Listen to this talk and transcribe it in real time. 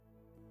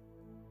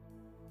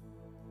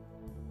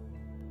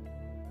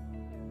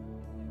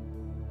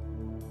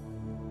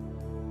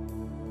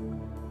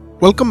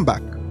Welcome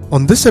back.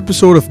 On this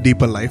episode of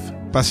Deeper Life,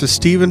 Pastor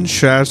Stephen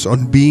shares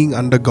on being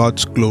under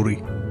God's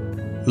glory.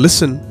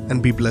 Listen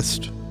and be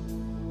blessed.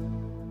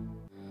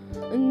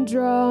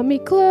 Draw me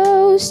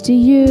close to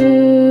you.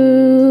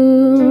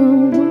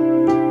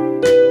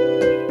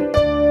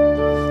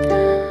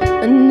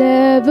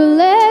 Never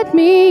let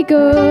me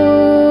go.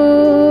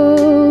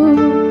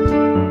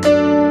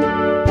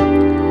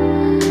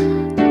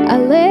 I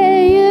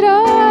lay it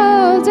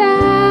all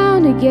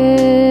down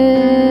again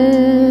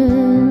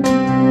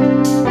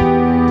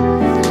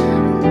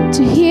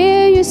to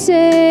hear you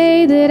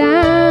say that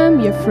I'm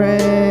your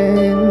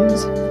friend.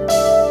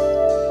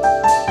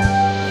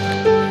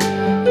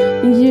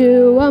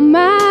 You are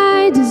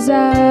my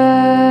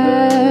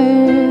desire.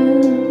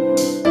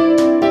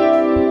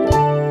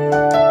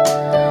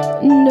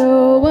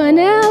 No one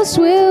else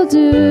will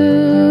do.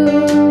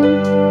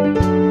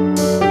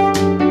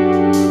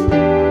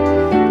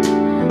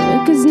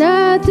 'Cause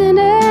nothing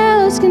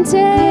else can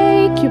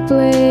take your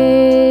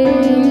place.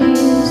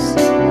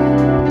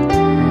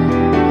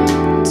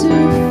 To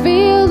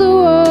feel the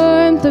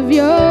warmth of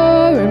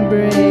your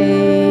embrace.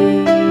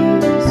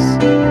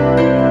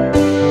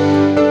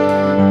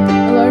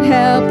 Lord,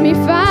 help me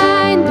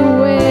find the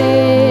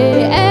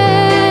way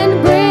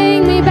and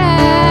bring me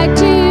back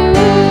to you.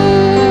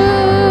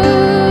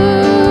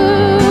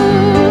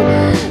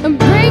 And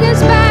bring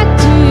us back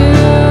to you.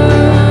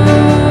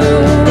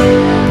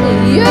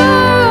 You're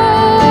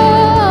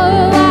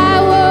all I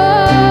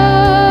want.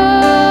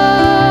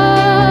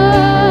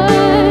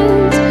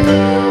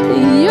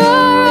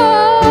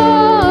 You're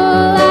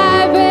all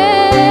I've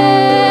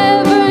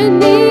ever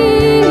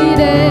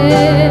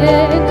needed.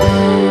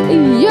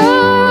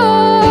 You're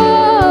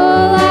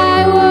all I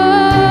want.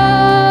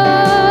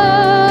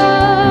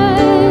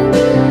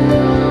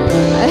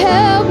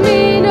 Help me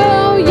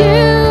know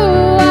you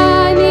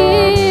are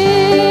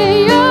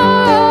near. You're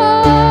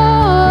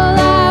all I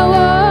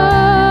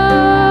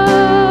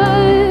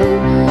want.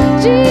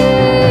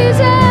 Jesus,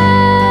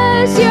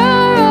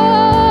 you're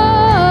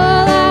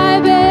all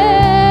I've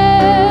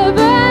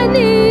ever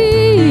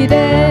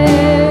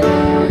needed.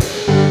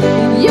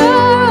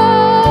 You're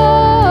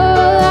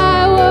all I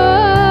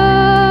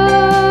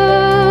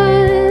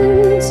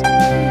want.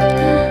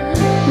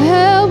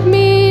 Help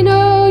me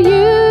know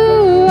you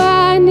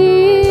are near.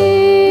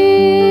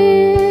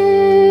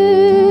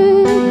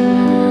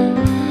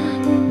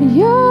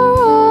 You're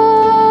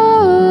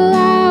all I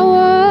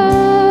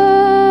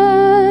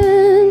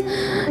want.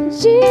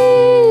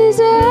 Jesus,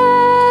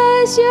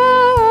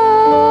 you're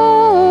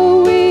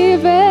all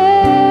we've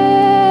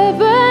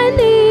ever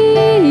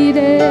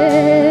needed.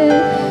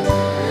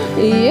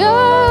 You're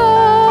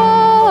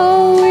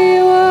all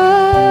we want.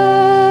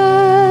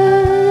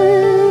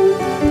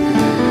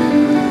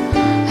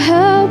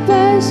 Help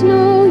us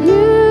know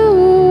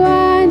you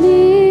are near.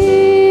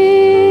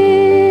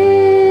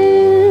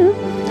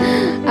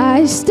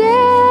 I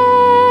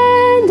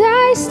stand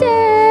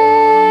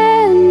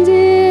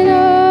in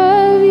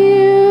awe of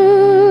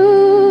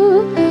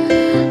you.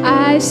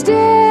 I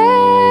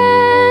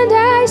stand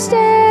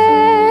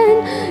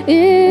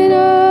in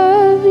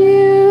awe of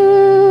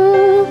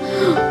you.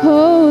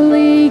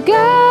 Holy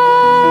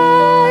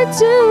God,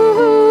 to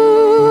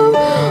whom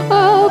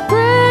all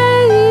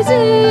praise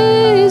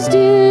is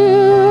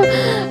due.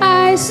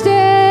 I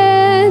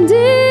stand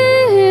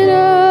in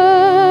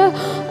awe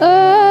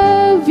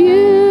of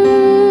you.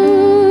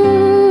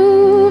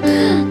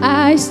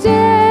 I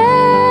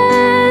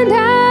stand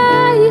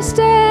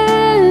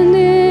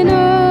in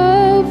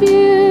awe of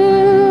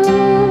you.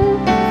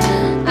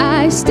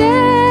 I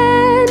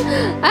stand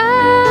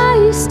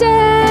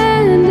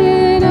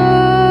in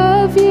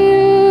awe of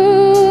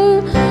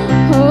you.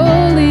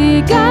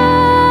 Holy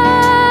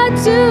God,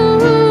 to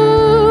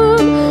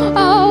whom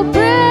all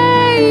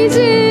praise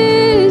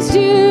is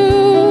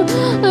due.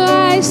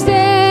 I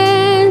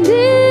stand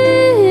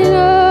in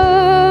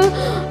awe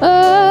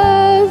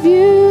of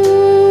you.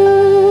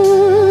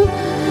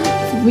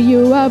 For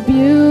you are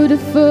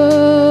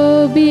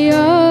beautiful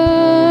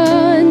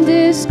beyond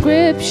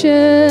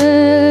description,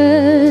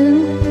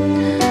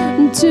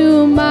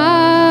 too marvelous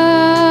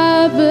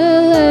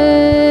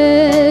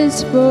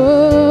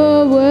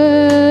for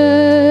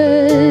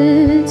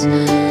words,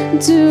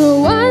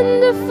 too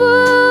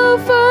wonderful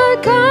for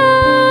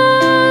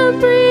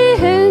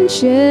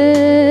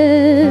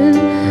comprehension,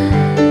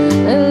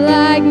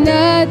 like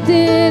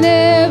nothing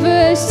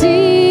ever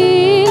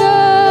seen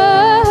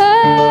or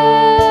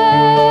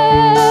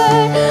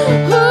heard.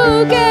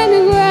 Who can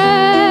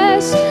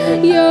grasp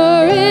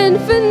your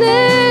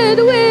infinite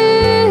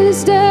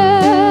wisdom?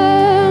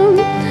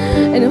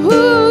 And who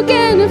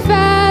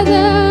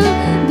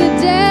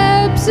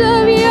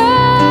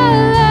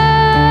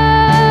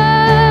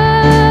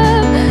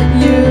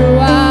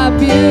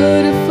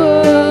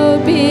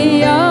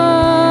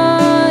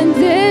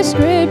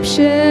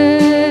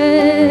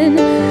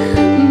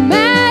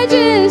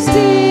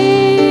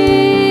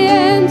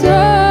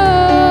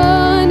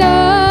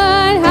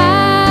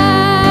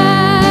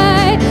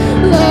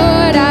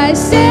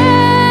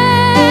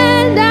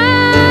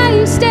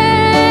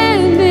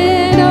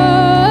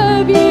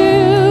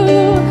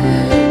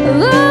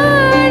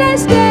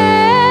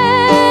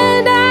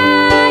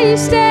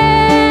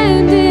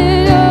stand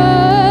in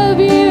awe of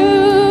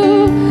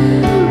you,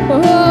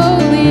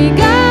 holy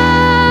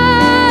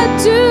God,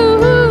 to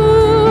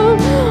whom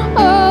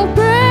all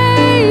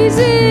praise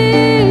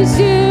is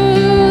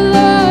due.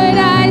 Lord,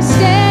 I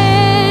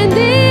stand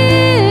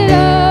in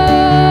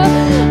awe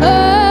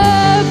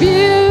of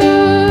you.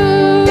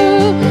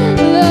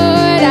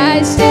 Lord,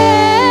 I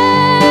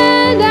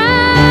stand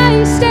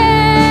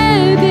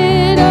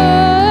in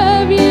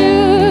awe of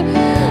you.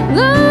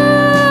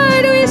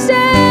 Lord, we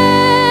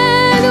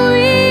stand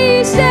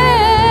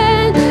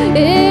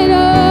in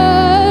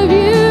awe of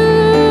you.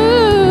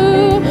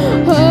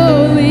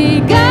 Holy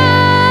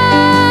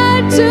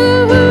God, to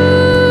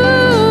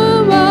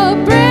whom all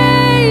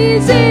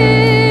praise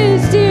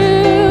is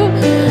due,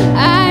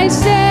 I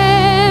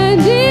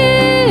stand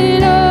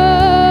in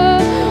awe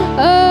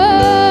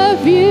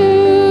of you.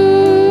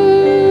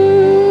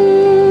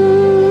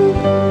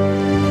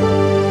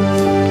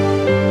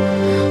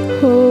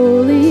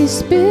 Holy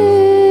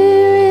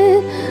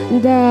Spirit,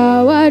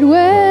 thou art welcome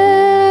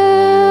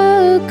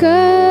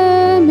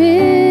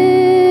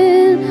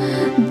in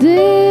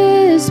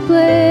this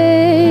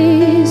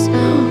place.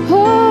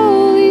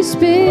 Holy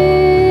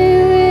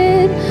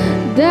Spirit,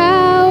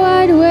 thou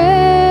art welcome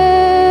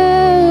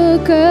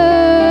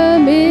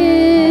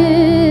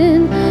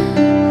in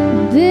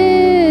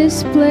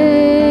this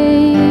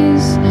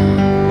place.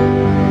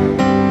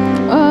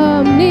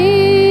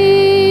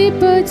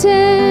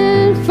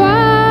 Omnipotent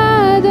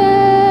Father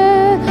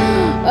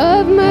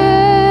of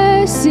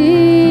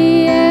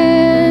mercy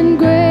and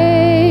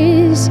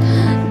grace,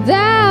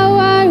 thou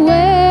art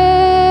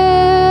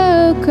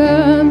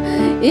welcome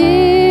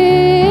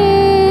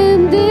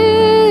in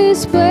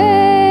this place.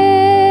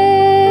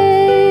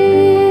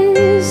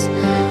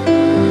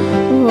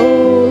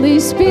 Holy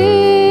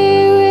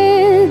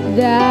Spirit,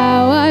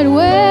 thou art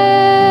welcome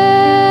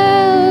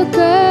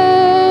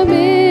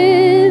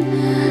in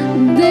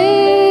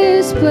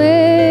this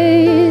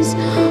place.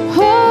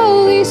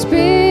 Holy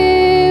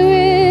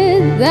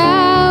Spirit,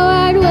 thou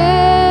art welcome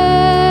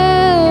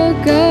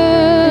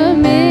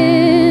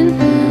in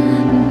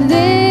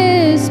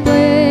this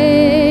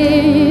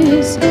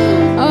place.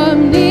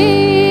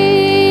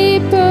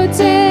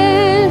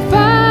 Omnipotent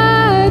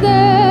Father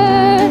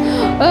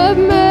of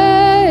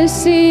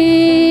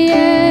mercy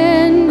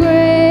and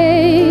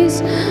grace,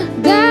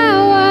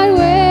 thou art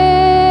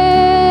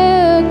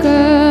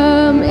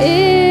welcome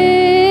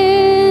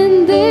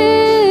in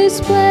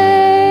this place.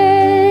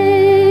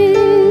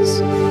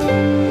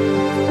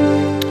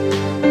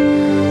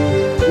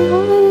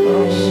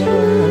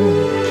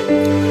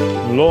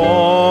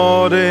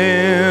 Lord,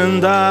 in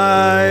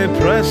thy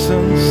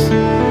presence,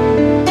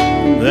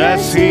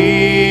 that's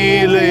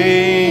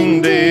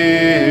healing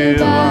divine.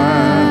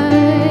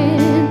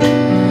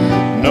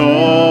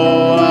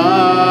 No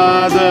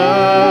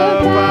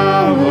other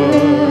power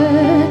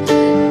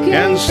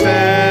can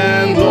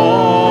stand,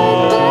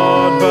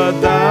 Lord, but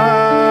thine.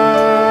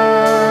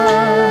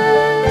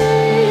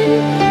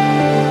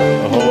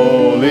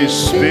 Holy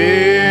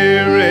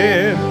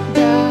Spirit,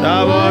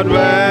 thou art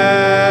welcome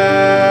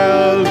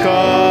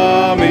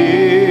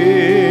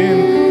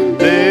in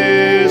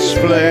this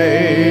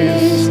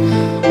place.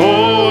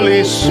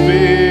 Holy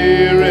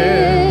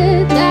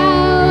Spirit,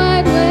 thou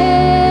art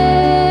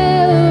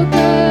welcome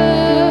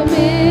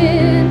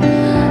in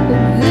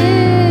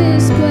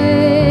this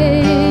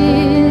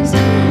place.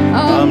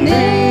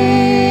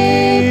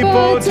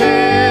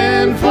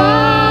 Omnipotent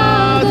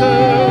Father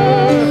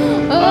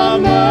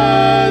of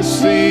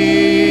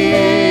mercy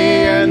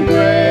and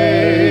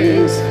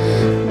grace,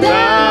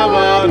 thou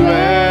art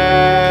welcome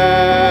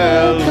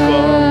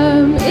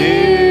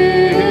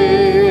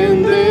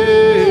in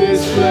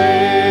this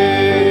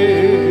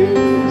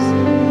place.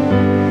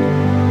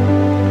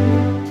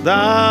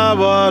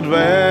 thou art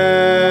welcome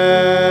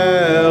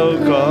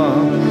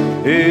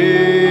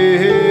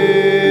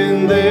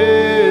in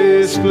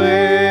this place.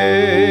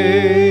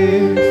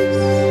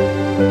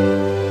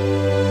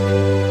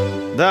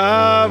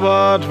 Thou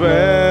art welcome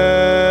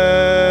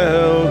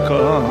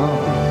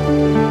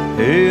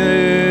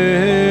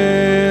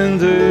in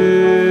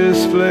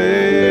this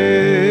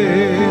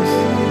place.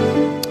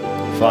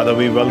 Father,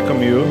 we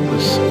welcome you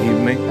this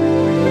evening.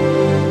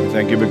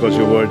 Thank you because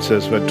your word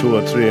says where two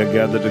or three are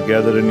gathered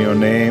together in your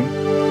name,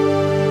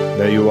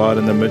 there you are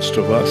in the midst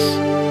of us.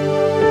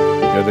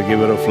 You're the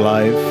giver of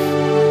life,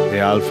 the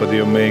Alpha,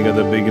 the Omega,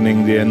 the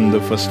beginning, the end,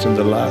 the first and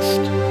the last.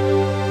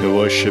 We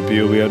worship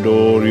you, we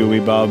adore you, we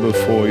bow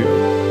before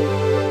you.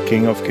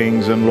 King of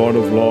kings and Lord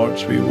of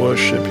lords, we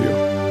worship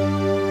you.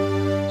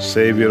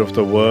 Savior of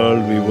the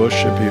world, we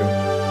worship you.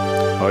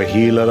 Our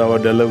healer, our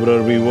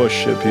deliverer, we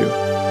worship you.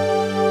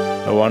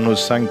 The one who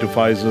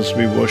sanctifies us,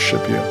 we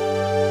worship you.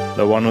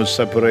 The one who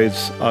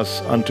separates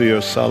us unto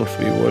yourself,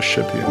 we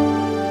worship you.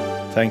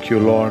 Thank you,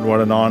 Lord. What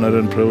an honor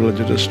and privilege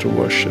it is to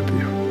worship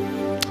you.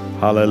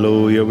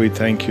 Hallelujah. We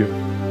thank you.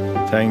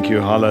 Thank you.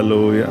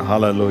 Hallelujah.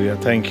 Hallelujah.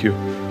 Thank you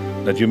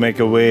that you make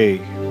a way.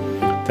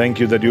 Thank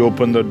you that you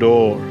open the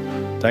door.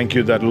 Thank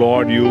you that,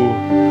 Lord, you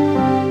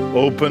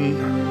open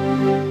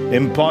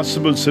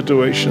impossible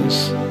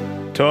situations.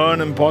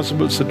 Turn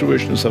impossible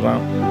situations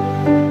around.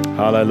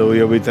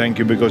 Hallelujah. We thank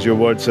you because your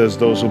word says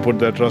those who put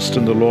their trust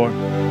in the Lord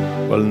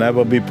will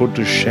never be put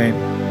to shame.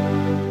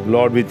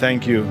 Lord, we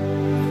thank you.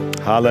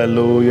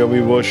 Hallelujah.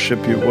 We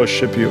worship you,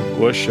 worship you,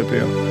 worship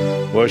you,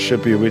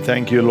 worship you. We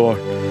thank you, Lord.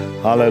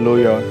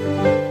 Hallelujah.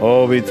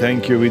 Oh, we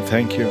thank you, we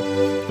thank you.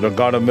 You're a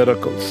God of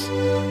miracles.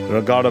 You're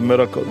a God of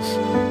miracles.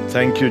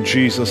 Thank you,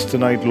 Jesus,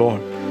 tonight,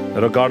 Lord.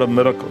 You're a God of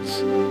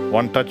miracles.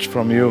 One touch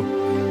from you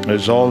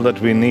is all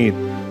that we need.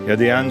 You're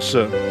the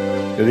answer.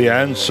 You're the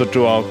answer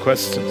to our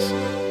questions.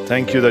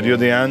 Thank you that you're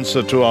the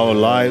answer to our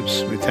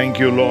lives. We thank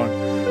you, Lord.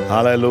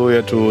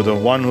 Hallelujah. To the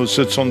one who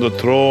sits on the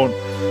throne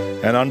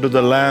and unto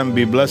the Lamb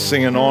be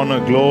blessing and honor,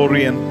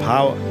 glory and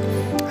power.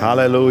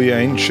 Hallelujah.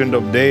 Ancient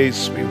of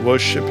days, we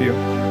worship you.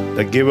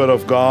 The giver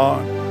of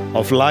God,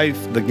 of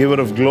life, the giver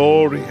of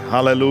glory.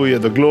 Hallelujah.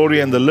 The glory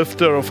and the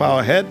lifter of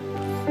our head.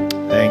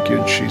 Thank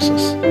you,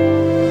 Jesus.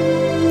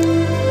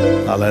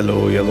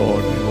 Hallelujah,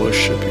 Lord. We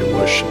worship you,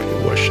 worship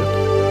you, worship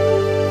you.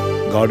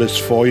 God is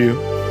for you.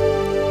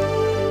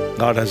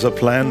 God has a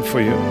plan for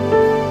you.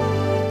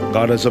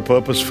 God has a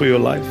purpose for your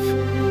life.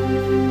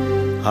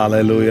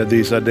 Hallelujah.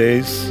 These are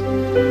days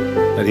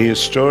that He is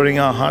stirring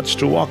our hearts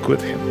to walk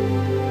with Him,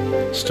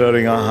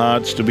 stirring our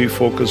hearts to be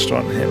focused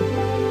on Him,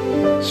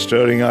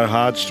 stirring our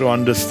hearts to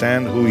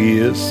understand who He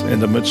is in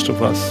the midst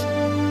of us.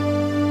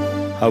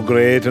 How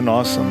great and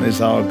awesome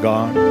is our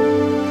God.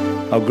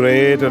 How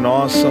great and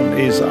awesome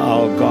is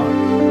our God.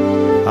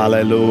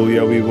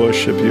 Hallelujah. We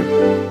worship you.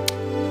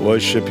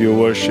 Worship you,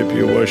 worship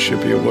you,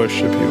 worship you,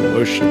 worship you,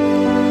 worship you.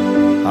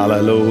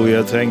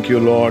 Hallelujah. Thank you,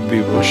 Lord.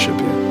 We worship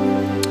you.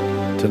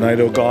 Tonight,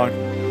 oh God,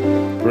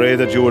 pray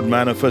that you would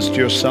manifest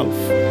yourself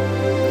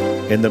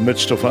in the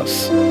midst of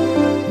us.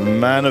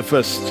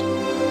 Manifest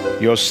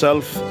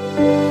yourself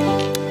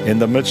in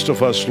the midst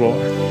of us, Lord.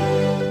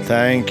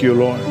 Thank you,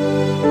 Lord.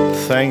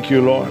 Thank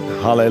you, Lord.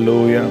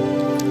 Hallelujah.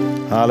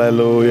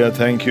 Hallelujah.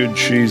 Thank you,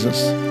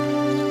 Jesus.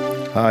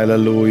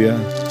 Hallelujah.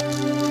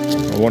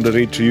 I want to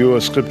read to you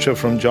a scripture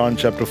from John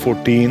chapter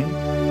 14.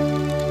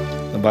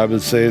 The Bible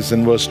says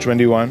in verse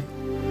 21,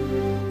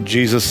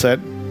 Jesus said,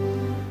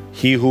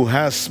 "He who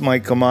has my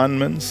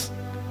commandments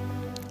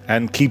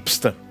and keeps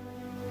them,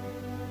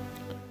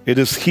 it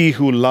is he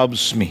who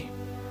loves me.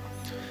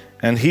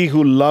 And he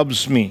who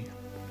loves me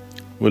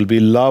will be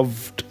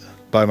loved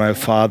by my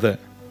Father.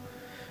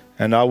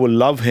 And I will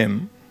love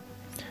him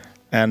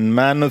and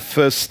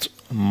manifest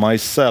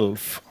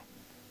myself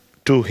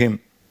to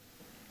him."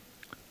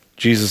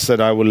 Jesus said,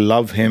 "I will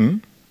love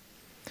him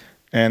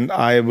and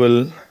I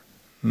will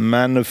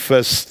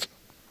manifest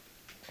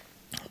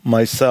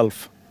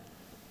myself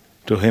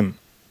to him."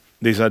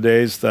 These are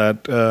days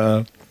that,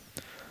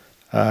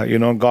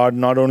 God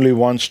not only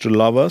wants to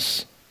love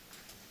us,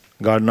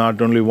 God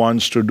not only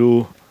wants to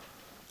do,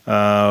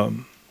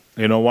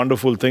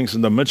 wonderful things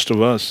in the midst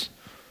of us,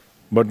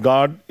 but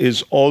God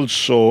is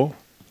also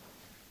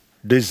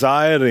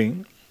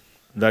desiring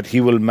that He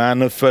will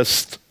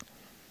manifest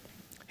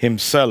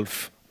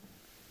Himself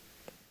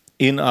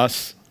in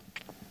us.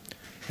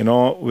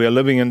 We are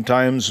living in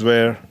times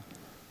where,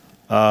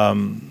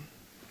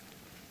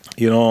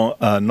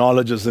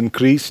 knowledge has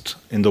increased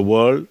in the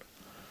world.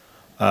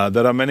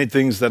 There are many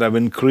things that have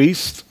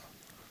increased.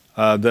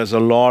 There's a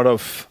lot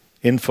of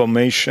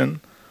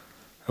information.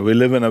 We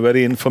live in a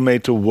very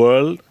informative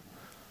world.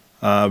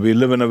 We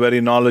live in a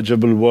very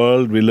knowledgeable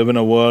world. We live in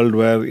a world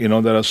where,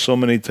 there are so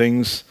many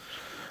things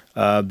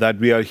that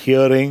we are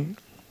hearing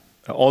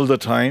all the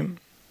time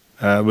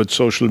with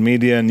social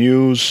media,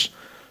 news,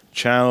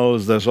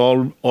 channels. There's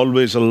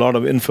always a lot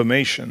of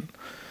information.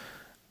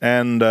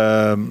 And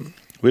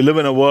we live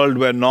in a world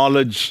where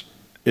knowledge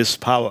is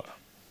power.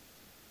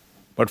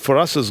 But for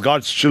us as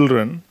God's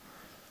children,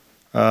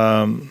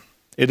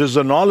 it is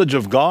the knowledge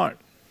of God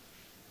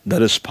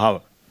that is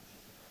power.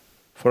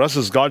 For us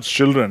as God's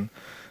children,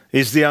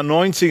 it's the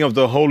anointing of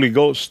the Holy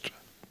Ghost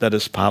that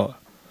is power.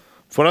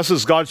 For us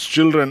as God's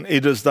children,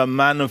 it is the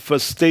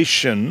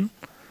manifestation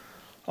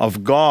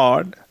of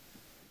God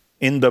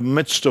in the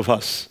midst of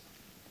us.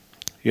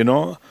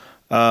 God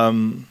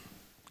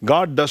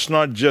does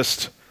not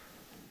just,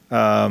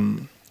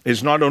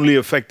 is not only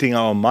affecting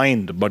our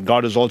mind, but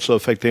God is also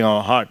affecting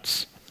our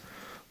hearts.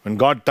 When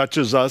God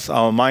touches us,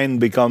 our mind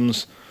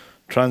becomes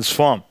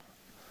transformed.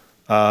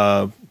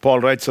 Paul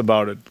writes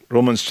about it.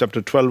 Romans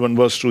chapter 12 and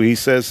verse 2, he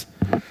says,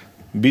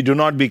 do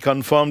not be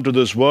conformed to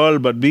this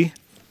world, but be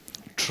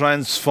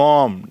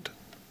transformed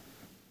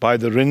by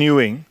the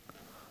renewing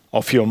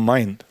of your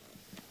mind.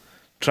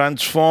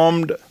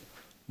 Transformed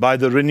by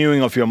the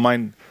renewing of your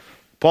mind.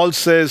 Paul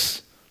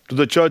says to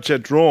the church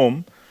at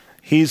Rome,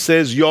 he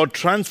says, your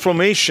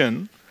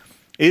transformation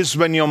is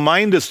when your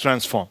mind is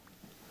transformed.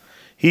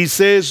 He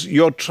says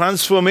your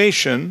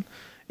transformation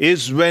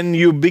is when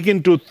you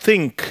begin to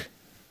think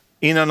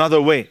in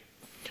another way.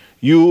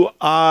 You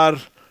are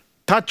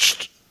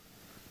touched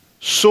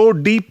so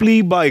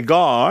deeply by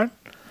God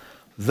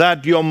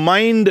that your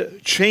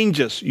mind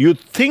changes. You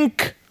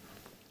think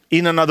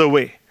in another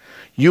way.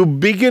 You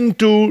begin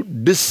to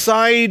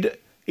decide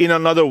in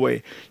another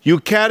way. You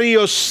carry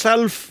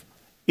yourself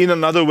in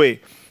another way.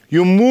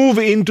 You move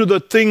into the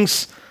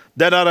things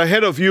that are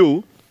ahead of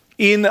you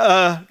in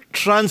a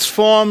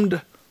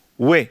transformed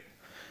way.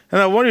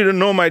 And I want you to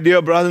know, my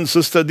dear brother and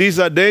sister, these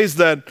are days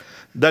that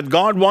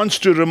God wants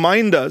to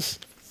remind us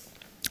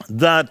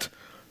that,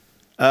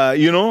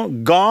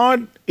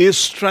 God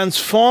is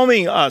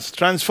transforming us,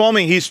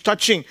 He's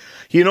touching,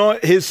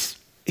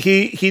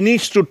 He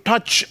needs to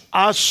touch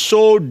us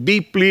so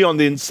deeply on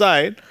the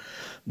inside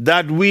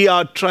that we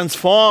are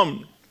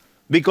transformed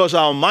because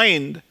our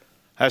mind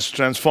has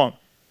transformed.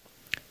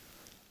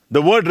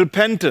 The word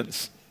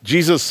repentance,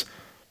 Jesus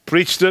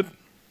preached it.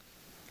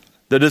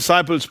 The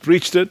disciples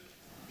preached it.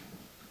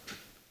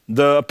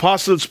 The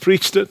apostles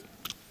preached it.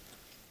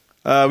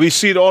 We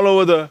see it all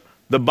over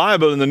the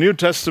Bible in the New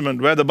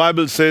Testament, where the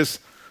Bible says,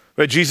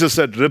 where Jesus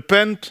said,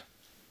 repent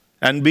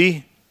and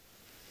be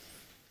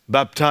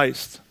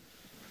baptized.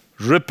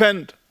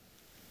 Repent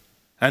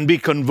and be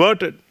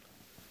converted,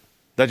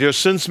 that your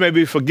sins may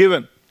be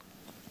forgiven.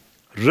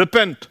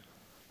 Repent,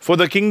 for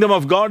the kingdom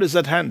of God is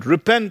at hand.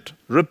 Repent,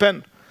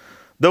 repent.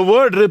 The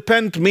word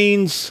repent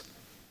means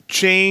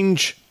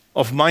change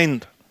of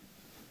mind.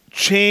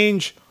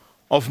 Change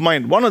of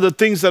mind. One of the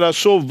things that are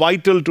so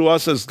vital to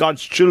us as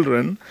God's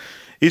children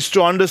is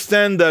to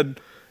understand that,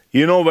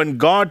 when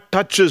God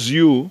touches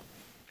you,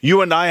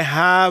 you and I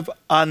have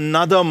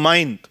another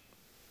mind,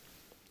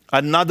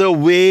 another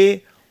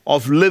way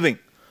of living.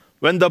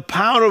 When the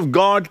power of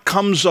God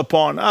comes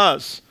upon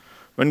us,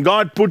 when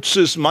God puts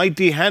His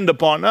mighty hand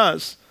upon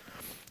us,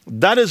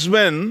 that is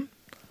when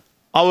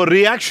our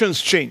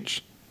reactions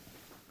change.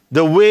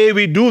 The way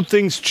we do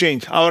things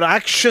change. Our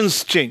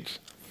actions change.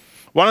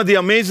 One of the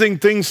amazing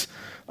things,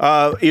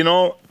 about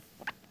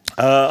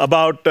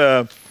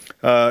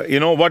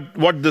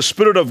what the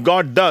Spirit of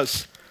God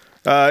does.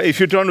 If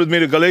you turn with me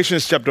to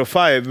Galatians chapter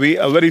 5,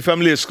 a very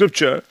familiar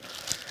scripture.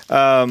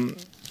 The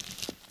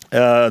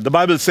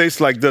Bible says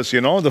like this,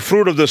 the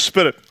fruit of the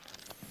Spirit.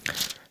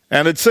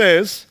 And it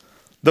says,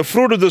 the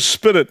fruit of the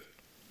Spirit,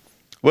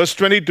 verse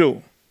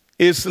 22,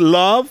 is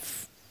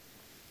love.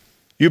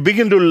 You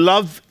begin to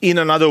love in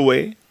another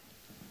way.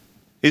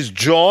 Is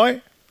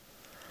joy.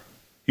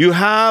 You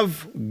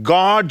have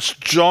God's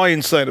joy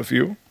inside of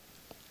you.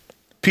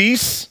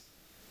 Peace.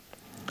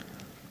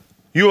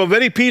 You are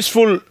very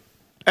peaceful,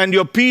 and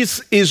your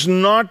peace is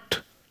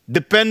not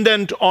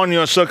dependent on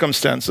your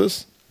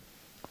circumstances.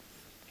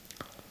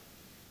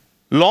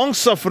 Long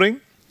suffering.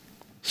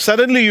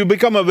 Suddenly you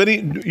become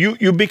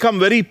you become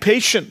very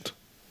patient.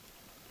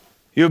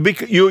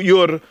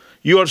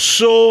 You are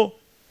so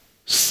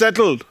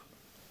settled.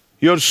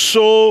 You're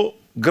so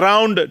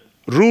grounded,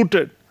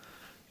 rooted.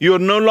 You're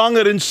no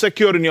longer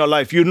insecure in your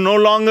life. You're no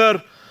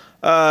longer,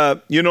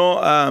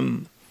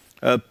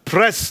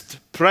 pressed,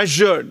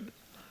 pressured.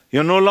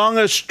 You're no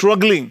longer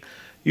struggling.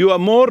 You are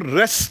more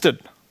rested.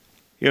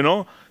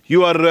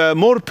 You are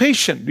more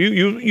patient.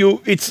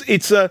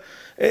 It's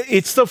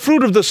the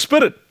fruit of the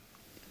Spirit.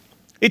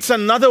 It's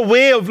another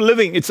way of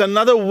living. It's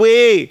another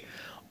way,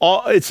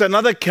 or it's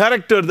another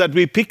character that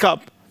we pick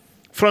up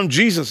from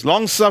Jesus.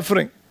 Long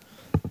suffering.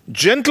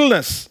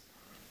 Gentleness.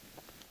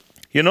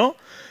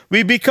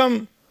 We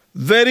become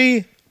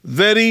very,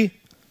 very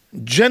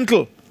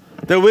gentle.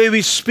 The way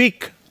we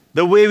speak,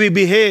 the way we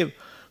behave,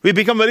 we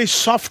become very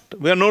soft.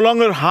 We are no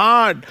longer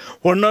hard.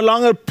 We're no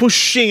longer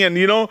pushing and,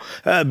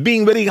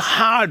 being very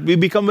hard. We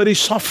become very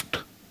soft.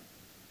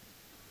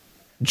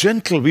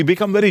 Gentle. We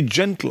become very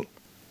gentle.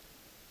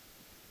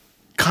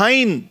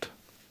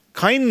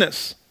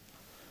 Kindness.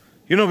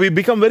 We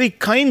become very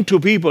kind to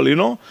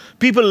people,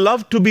 People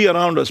love to be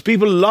around us.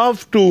 People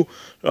love to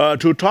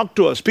talk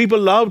to us. People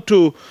love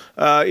to,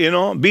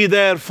 be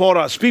there for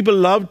us. People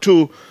love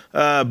to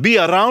be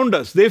around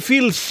us. They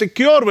feel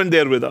secure when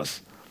they're with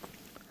us.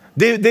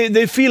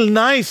 They feel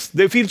nice.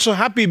 They feel so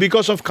happy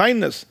because of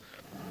kindness.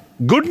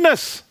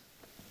 Goodness.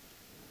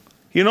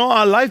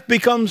 Our life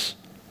becomes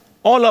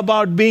all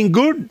about being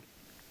good.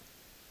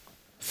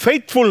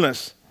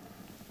 Faithfulness.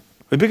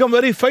 We become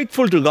very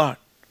faithful to God.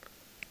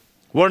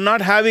 We're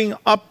not having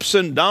ups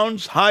and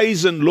downs,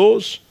 highs and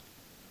lows.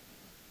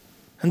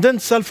 And then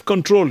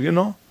self-control,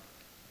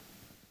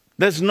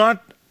 There's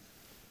not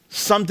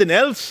something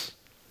else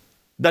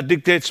that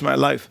dictates my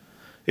life.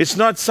 It's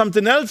not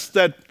something else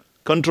that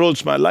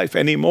controls my life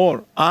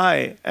anymore.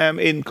 I am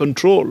in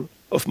control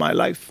of my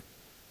life.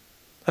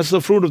 That's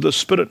the fruit of the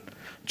Spirit.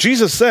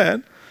 Jesus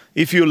said,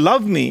 if you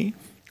love me,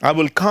 I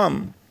will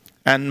come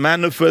and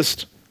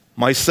manifest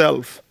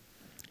myself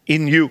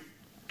in you.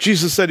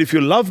 Jesus said, if you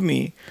love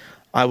me,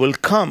 I will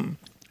come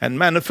and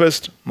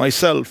manifest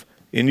myself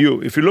in you.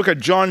 If you look at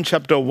John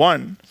chapter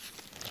 1,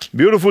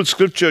 beautiful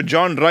scripture,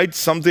 John writes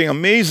something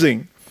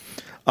amazing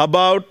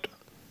about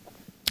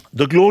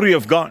the glory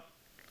of God.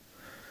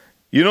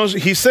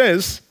 He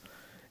says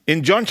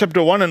in John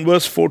chapter 1 and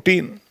verse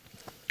 14,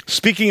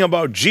 speaking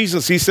about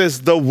Jesus, he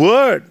says, the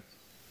Word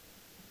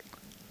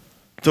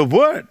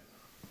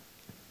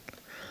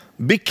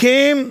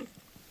became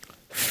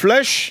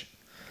flesh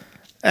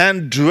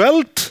and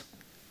dwelt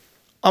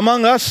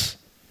among us.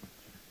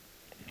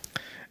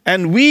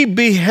 and we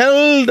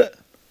beheld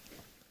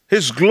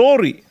his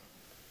glory,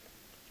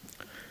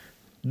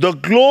 the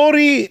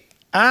glory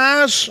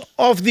as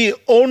of the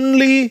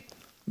only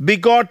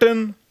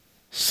begotten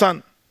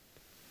Son.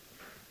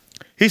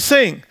 He's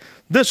saying,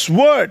 this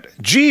word,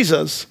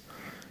 Jesus,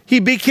 he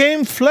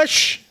became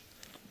flesh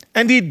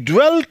and he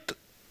dwelt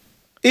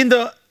in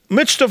the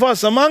midst of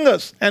us, among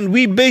us, and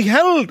we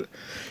beheld.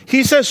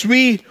 He says,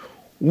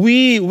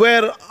 we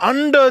were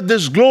under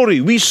this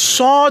glory. We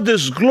saw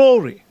this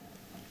glory.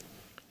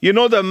 You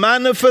know, the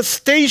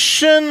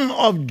manifestation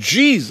of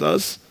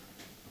Jesus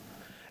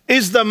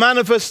is the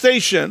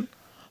manifestation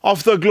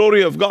of the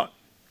glory of God.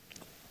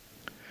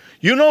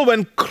 You know,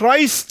 when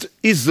Christ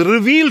is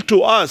revealed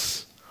to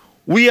us,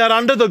 we are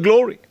under the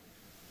glory.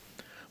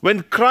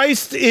 When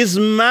Christ is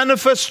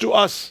manifest to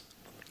us,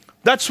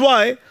 that's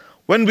why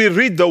when we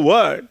read the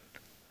word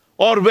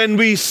or when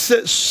we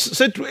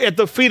sit at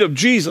the feet of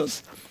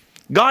Jesus,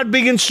 God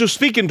begins to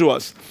speak into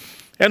us.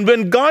 And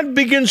when God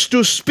begins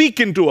to speak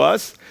into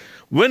us,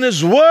 when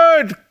his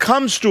word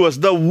comes to us,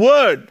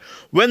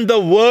 when the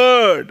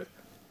word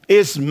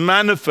is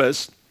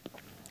manifest,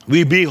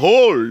 we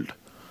behold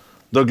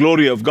the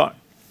glory of God.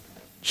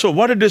 So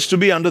what it is to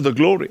be under the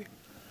glory,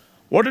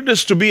 what it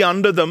is to be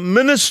under the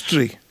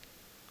ministry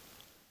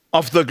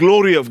of the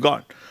glory of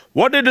God,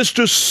 what it is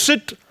to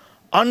sit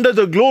under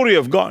the glory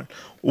of God,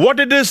 what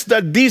it is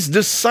that these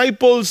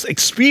disciples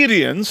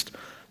experienced,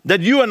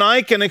 that you and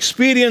I can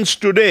experience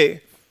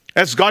today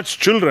as God's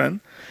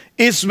children,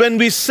 is when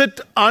we sit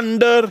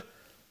under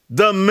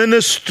the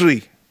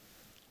ministry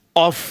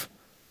of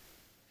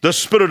the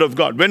Spirit of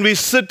God. When we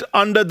sit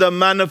under the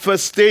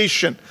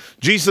manifestation.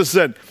 Jesus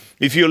said,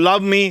 if you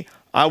love me,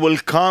 I will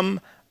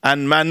come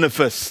and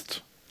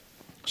manifest.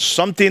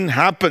 Something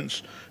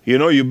happens. You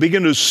know, you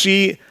begin to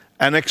see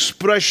an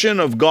expression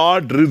of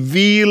God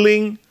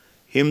revealing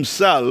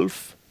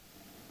himself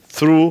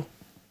through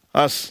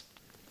us.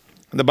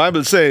 And the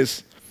Bible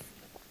says,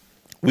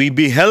 we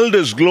beheld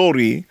his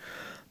glory,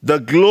 the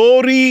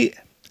glory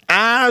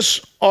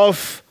as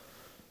of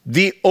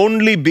the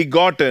only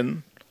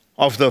begotten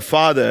of the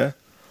Father,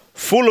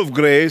 full of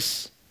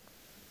grace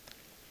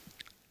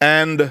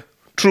and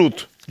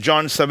truth.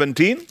 John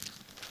 17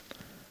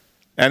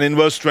 and in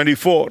verse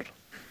 24,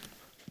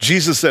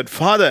 Jesus said,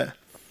 Father,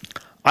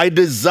 I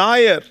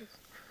desire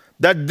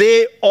that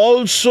they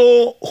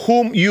also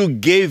whom you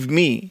gave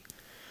me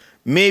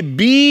may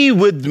be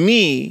with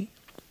me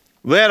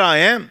where I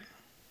am,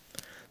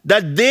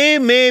 that they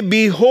may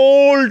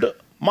behold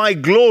my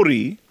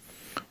glory,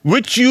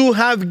 which you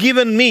have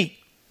given me.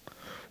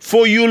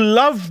 For you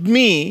loved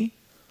me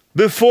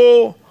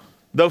before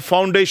the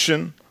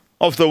foundation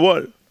of the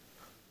world.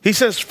 He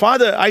says,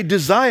 Father, I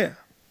desire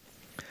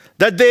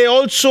that they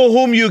also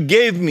whom you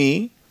gave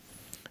me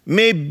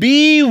may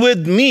be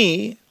with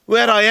me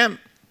where I am.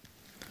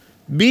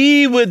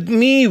 Be with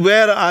me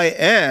where I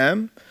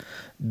am,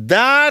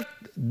 that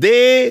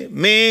they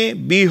may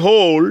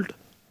behold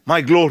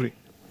my glory.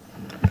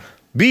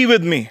 Be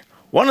with me.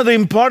 One of the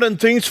important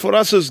things for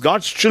us as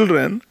God's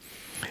children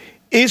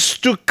is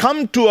to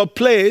come to a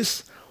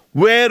place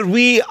where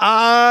we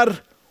are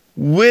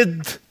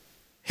with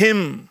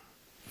him.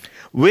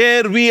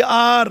 Where we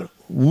are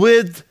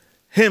with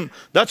him.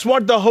 That's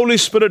what the Holy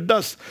Spirit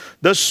does.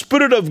 The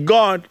Spirit of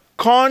God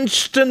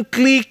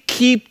constantly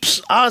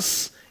keeps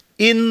us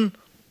in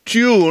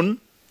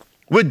tune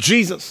with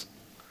Jesus.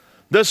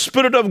 The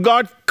Spirit of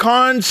God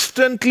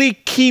constantly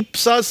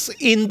keeps us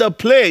in the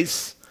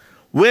place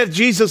where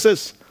Jesus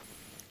is.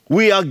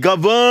 We are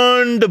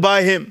governed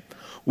by him.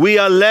 We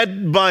are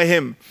led by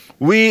him.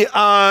 We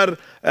are,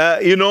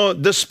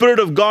 the Spirit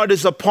of God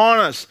is upon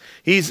us.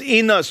 He's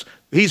in us.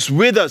 He's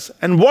with us.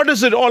 And what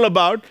is it all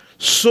about?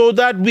 So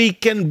that we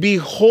can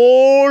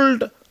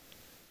behold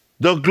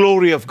the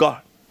glory of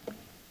God.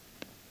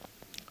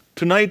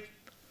 Tonight,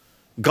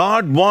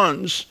 God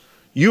wants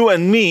you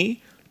and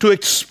me to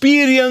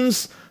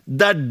experience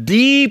that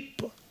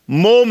deep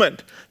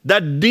moment,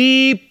 that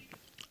deep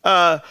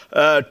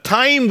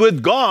time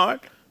with God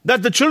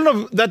that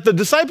the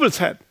disciples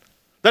had.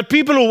 That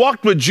people who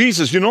walked with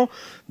Jesus,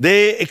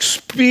 they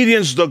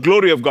experienced the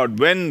glory of God.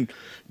 When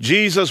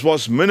Jesus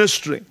was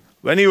ministering,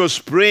 when he was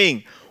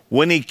praying,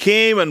 when he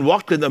came and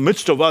walked in the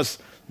midst of us,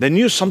 they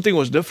knew something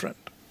was different.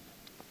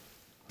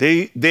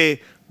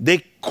 They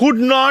could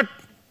not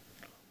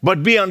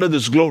but be under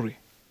this glory.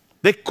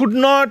 They could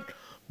not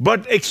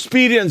but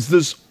experience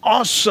this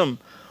awesome,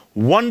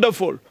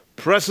 wonderful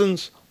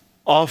presence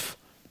of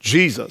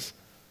Jesus.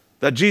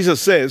 That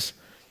Jesus says,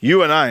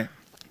 you and I,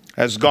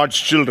 as God's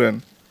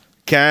children,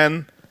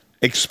 can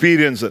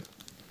experience it.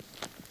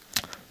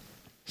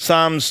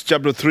 Psalms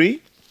chapter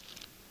 3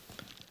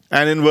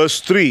 and in verse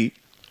 3,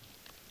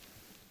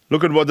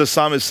 look at what the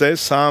psalmist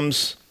says.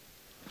 Psalms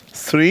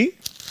 3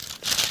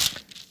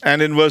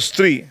 and in verse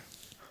 3.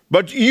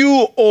 But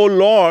you, O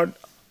Lord,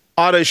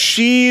 are a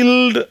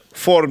shield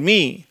for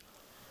me,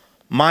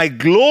 my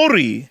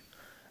glory,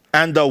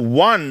 and the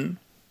one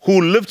who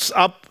lifts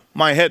up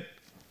my head.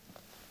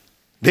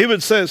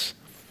 David says,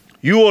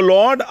 you, O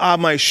Lord, are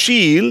my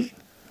shield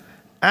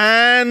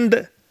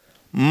and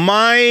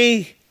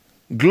my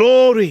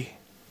glory.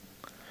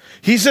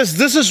 He says,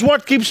 this is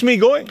what keeps me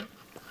going.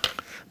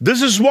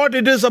 This is what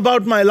it is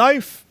about my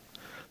life.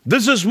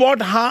 This is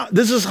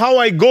how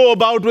I go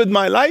about with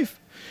my life.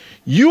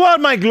 You are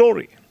my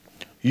glory.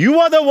 You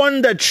are the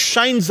one that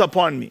shines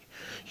upon me.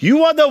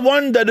 You are the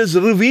one that is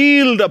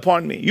revealed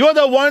upon me. You are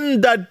the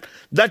one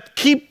that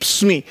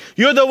keeps me.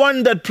 You're the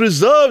one that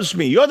preserves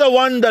me. You're the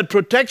one that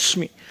protects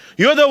me.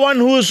 You're the one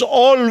who is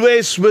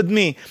always with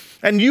me.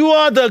 And you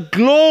are the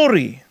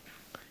glory.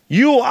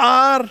 You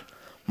are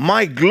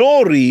my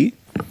glory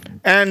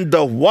and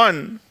the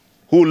one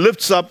who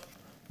lifts up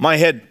my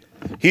head.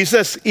 He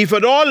says, if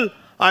at all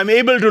I'm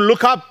able to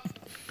look up,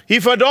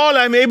 if at all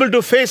I'm able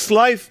to face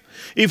life,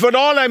 if at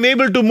all I'm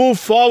able to move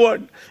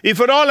forward,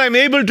 if at all I'm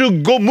able to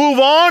move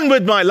on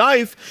with my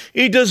life,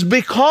 it is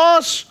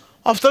because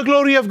of the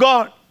glory of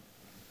God.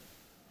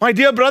 My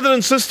dear brother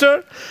and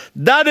sister,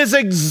 that is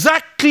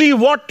exactly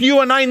what you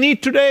and I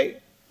need today.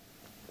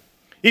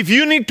 If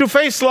you need to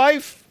face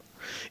life,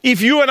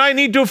 if you and I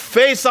need to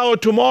face our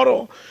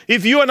tomorrow,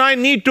 if you and I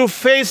need to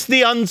face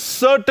the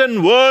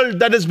uncertain world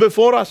that is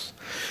before us,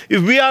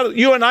 if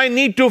you and I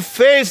need to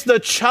face the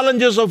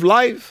challenges of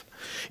life,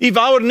 if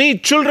our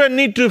children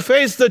need to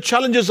face the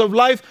challenges of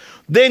life,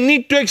 they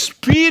need to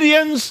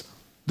experience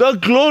the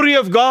glory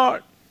of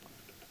God.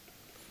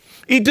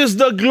 It is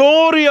the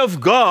glory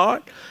of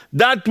God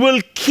that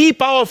will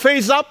keep our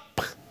face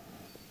up.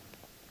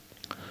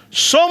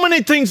 So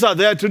many things are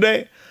there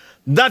today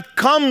that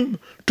come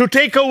to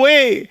take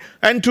away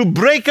and to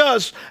break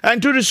us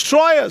and to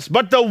destroy us.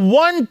 But the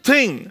one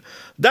thing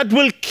that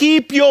will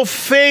keep your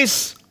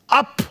face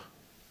up,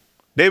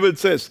 David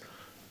says,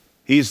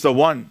 He is the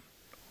one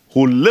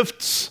who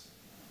lifts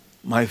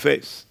my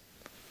face.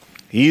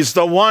 He is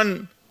the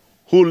one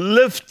who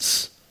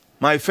lifts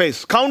my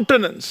face.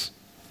 Countenance.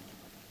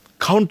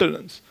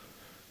 Countenance.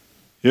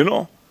 You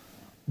know,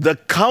 the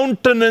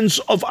countenance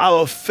of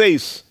our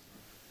face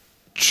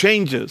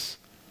changes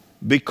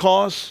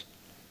because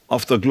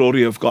of the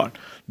glory of God.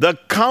 The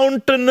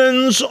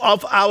countenance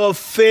of our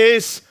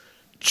face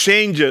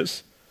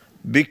changes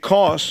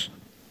because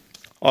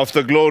of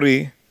the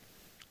glory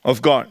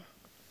of God.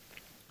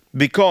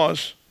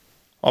 Because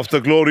of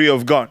the glory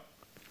of God.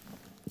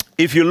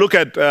 If you look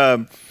at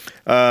 2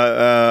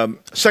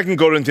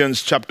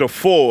 Corinthians chapter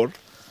 4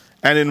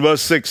 and in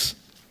verse 6,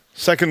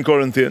 2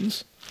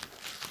 Corinthians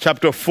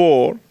chapter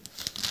 4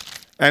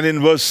 and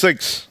in verse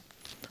 6,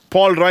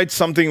 Paul writes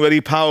something very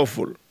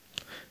powerful.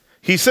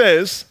 He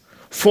says,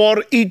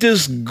 for it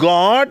is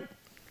God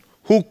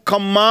who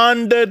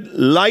commanded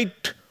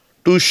light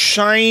to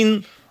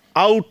shine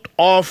out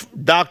of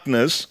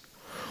darkness,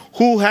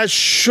 who has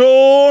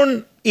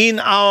shone in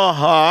our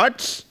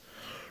hearts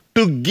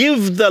to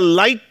give the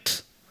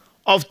light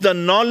of the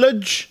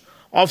knowledge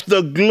of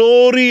the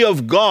glory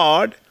of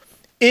God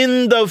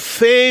in the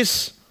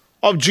face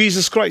of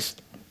Jesus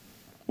Christ.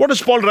 What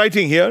is Paul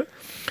writing here?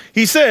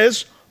 He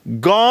says,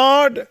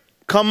 God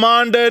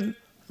commanded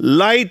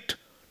light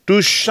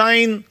to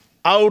shine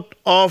out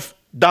of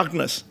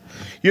darkness.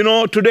 You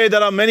know, today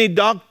there are many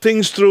dark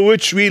things through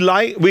which we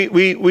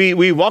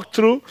walk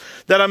through.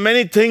 There are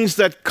many things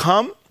that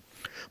come.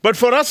 But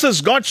for us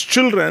as God's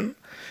children,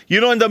 you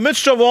know, in the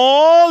midst of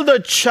all the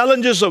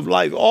challenges of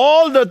life,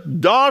 all the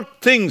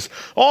dark things,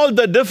 all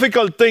the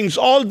difficult things,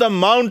 all the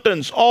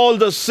mountains, all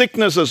the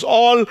sicknesses,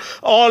 all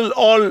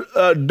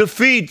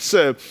defeats,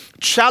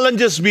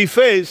 challenges we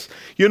face,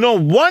 you know,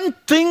 one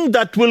thing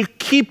that will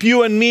keep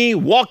you and me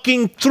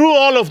walking through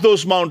all of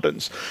those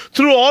mountains,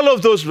 through all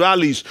of those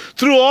valleys,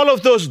 through all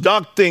of those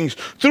dark things,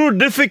 through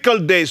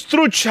difficult days,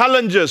 through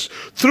challenges,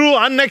 through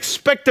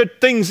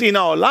unexpected things in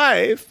our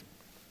life,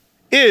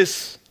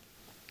 is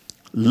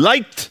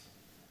light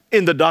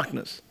in the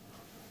darkness.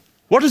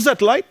 What is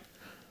that light?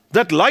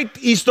 That light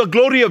is the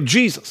glory of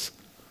Jesus.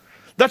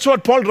 That's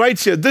what Paul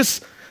writes here.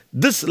 This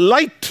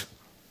light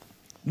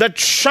that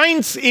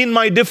shines in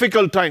my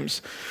difficult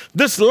times,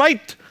 this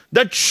light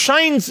that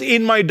shines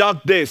in my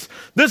dark days,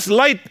 this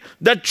light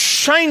that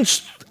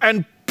shines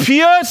and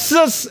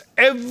pierces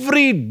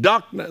every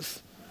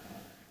darkness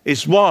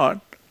is what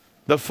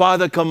the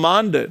Father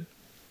commanded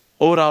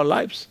over our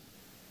lives.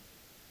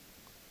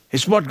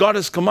 It's what God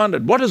has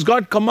commanded. What has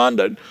God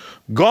commanded?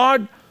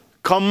 God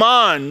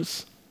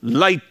commands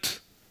light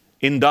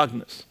in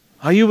darkness.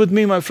 Are you with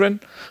me, my friend?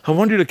 I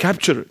want you to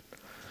capture it.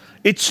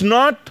 It's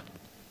not,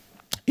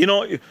 you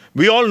know,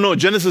 we all know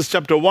Genesis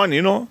chapter 1,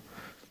 you know.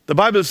 The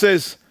Bible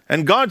says,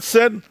 and God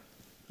said,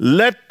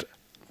 let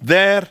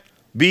there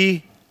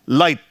be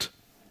light.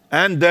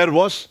 And there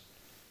was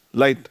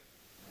light.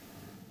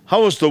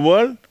 How was the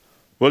world?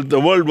 Well, the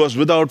world was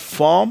without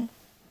form.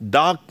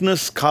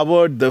 Darkness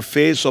covered the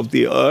face of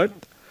the earth,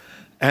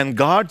 and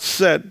God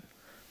said,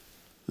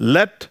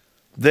 let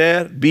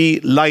there be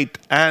light,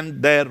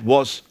 and there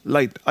was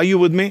light. Are you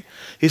with me?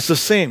 It's the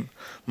same.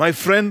 My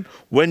friend,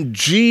 when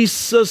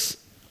Jesus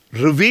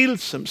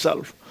reveals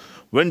himself,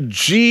 when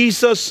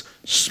Jesus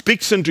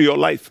speaks into your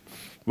life,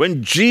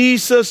 when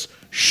Jesus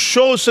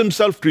shows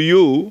himself to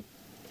you,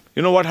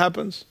 you know what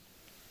happens?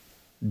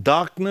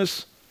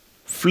 darkness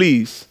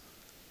flees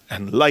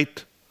and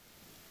light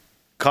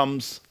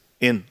comes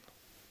in.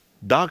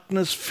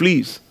 Darkness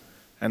flees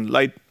and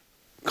light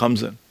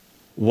comes in.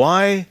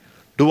 Why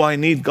do I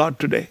need God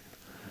today?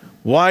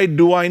 Why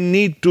do I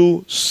need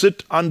to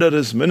sit under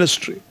His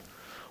ministry?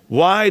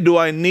 Why do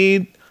I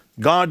need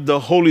God the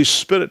Holy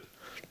Spirit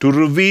to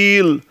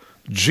reveal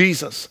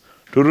Jesus,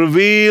 to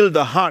reveal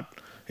the heart?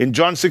 In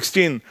John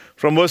 16,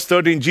 from verse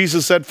 13,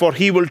 Jesus said, "For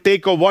He will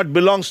take of what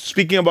belongs,"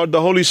 speaking about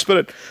the Holy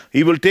Spirit,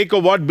 "He will take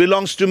of what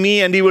belongs to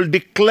me and He will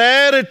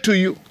declare it to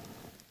you."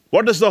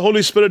 What does the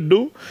Holy Spirit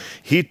do?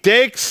 He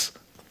takes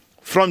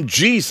from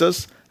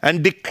Jesus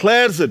and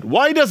declares it.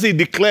 Why does He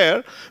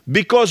declare?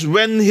 Because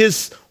when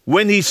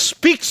He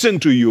speaks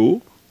into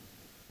you,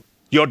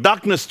 your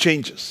darkness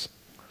changes.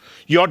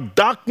 Your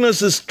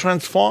darkness is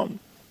transformed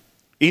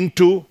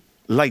into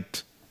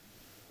light.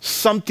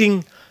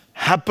 Something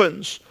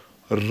happens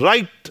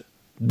right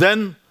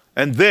then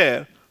and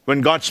there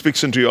when God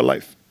speaks into your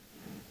life.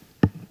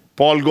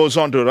 Paul goes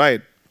on to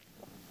write,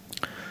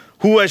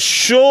 "Who has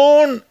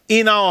shown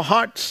in our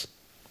hearts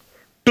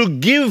to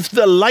give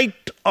the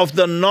light of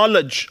the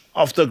knowledge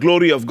of the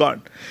glory of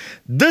God."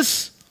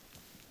 This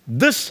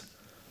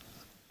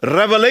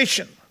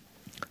revelation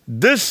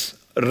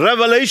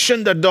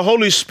that the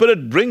Holy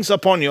Spirit brings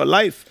upon your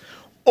life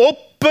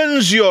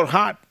opens your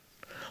heart,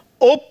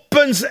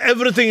 opens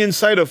everything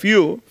inside of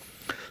you,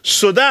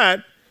 so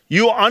that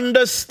you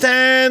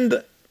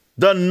understand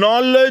the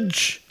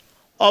knowledge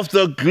of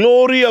the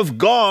glory of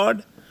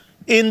God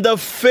in the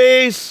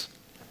face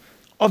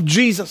of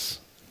Jesus.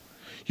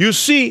 You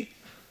see,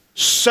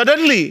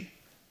 suddenly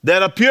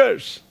there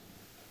appears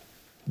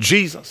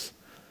Jesus.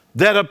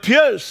 There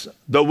appears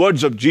the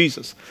words of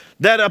Jesus.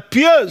 There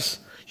appears,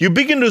 you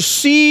begin to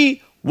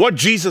see what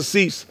Jesus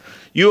sees.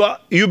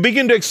 You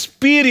begin to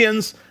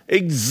experience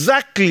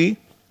exactly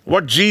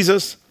what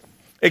Jesus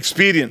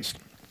experienced.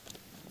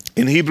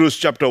 In Hebrews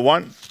chapter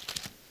 1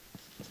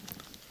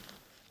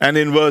 and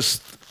in verse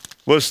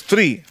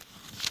 3,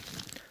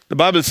 the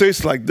Bible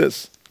says like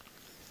this.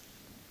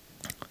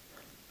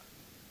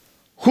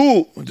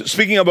 Who,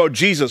 speaking about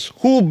Jesus,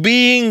 who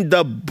being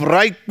the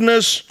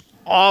brightness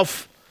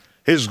of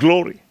His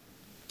glory,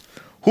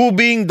 who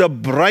being the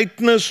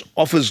brightness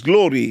of His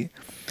glory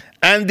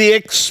and the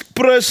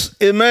express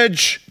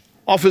image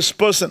of His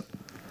person.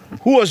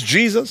 Who was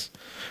Jesus?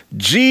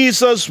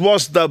 Jesus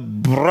was the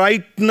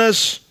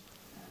brightness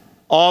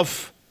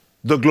of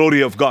the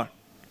glory of God.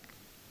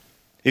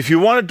 If you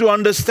wanted to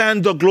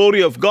understand the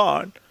glory of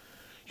God,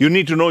 you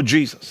need to know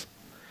Jesus.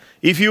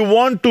 If you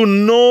want to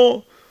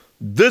know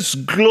this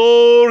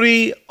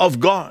glory of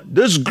God,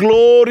 this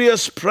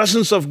glorious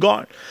presence of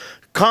God,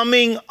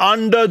 coming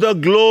under the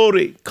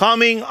glory,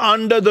 coming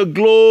under the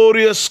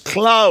glorious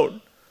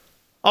cloud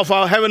of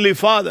our Heavenly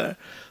Father,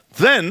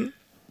 then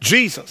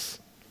Jesus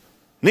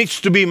needs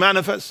to be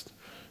manifest.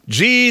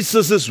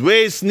 Jesus'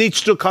 ways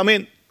needs to come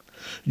in.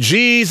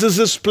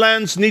 Jesus'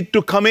 plans need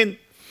to come in.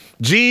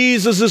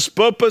 Jesus'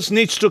 purpose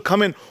needs to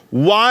come in.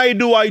 Why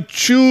do I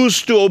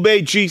choose to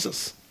obey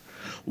Jesus?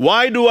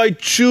 Why do I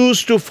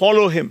choose to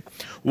follow Him?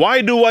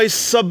 Why do I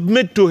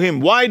submit to Him?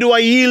 Why do I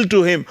yield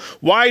to Him?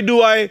 Why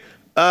do I,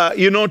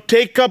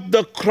 take up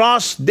the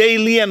cross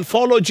daily and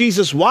follow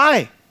Jesus?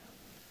 Why?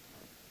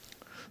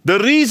 The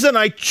reason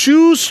I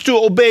choose to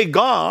obey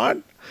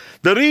God,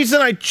 the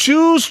reason I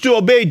choose to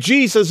obey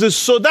Jesus is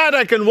so that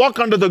I can walk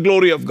under the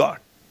glory of God.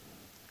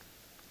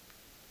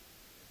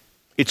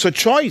 It's a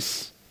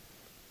choice.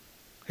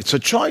 It's a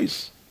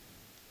choice.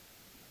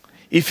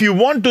 If you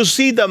want to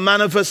see the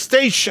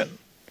manifestation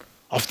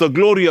of the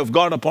glory of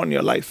God upon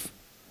your life,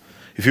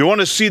 if you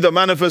want to see the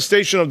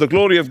manifestation of the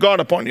glory of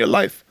God upon your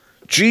life,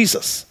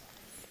 Jesus.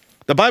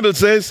 The Bible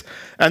says,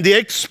 and the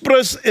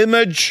express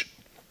image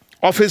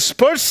of His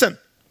person.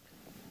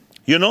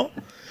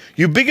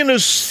 You begin to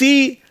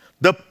see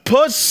the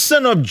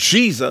person of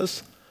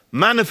Jesus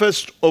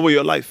manifest over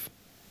your life.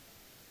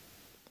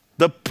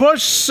 The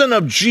person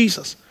of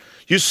Jesus.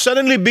 You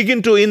suddenly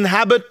begin to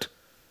inhabit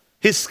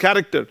His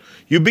character.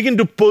 You begin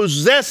to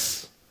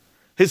possess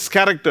His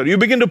character. You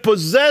begin to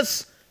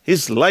possess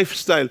His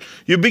lifestyle.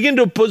 You begin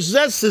to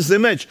possess His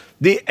image,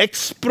 the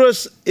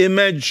express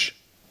image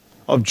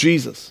of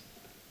Jesus.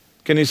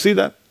 Can you see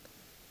that?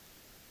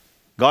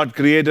 God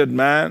created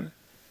man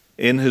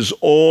in His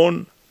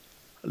own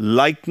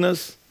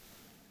likeness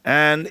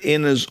and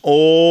in His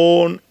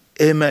own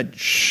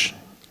image.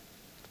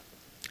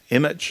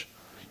 Image.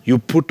 You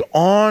put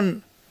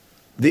on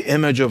the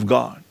image of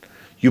God.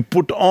 You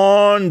put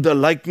on the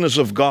likeness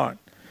of God.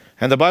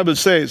 And the Bible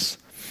says,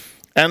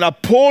 and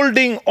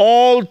upholding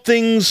all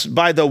things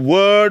by the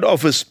word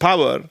of His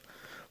power,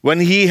 when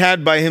He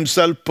had by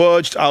Himself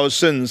purged our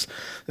sins,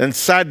 and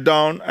sat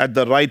down at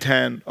the right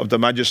hand of the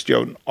Majesty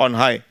on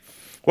high.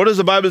 What does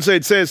the Bible say?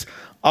 It says,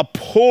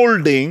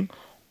 upholding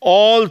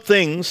all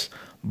things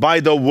by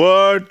the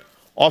word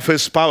of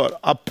His power.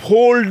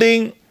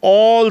 Upholding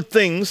all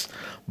things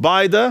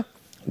by the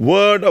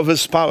word of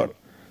His power.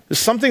 It's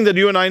something that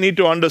you and I need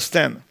to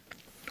understand.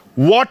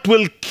 What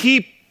will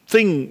keep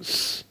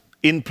things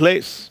in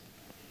place?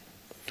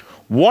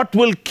 What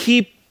will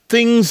keep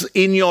things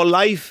in your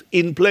life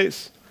in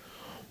place?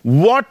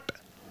 What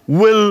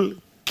will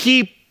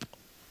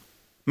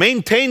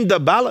maintain the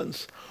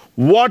balance?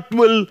 What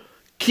will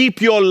keep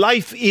your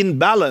life in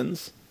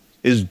balance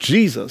is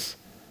Jesus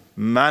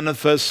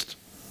manifest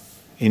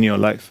in your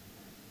life.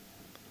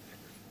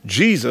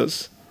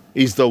 Jesus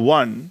is the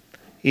one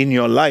in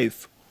your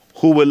life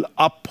who will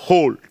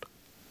uphold.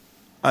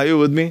 Are you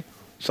with me?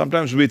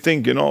 Sometimes we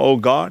think, oh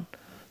God,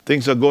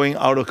 things are going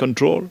out of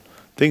control.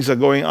 Things are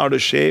going out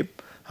of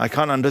shape. I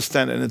can't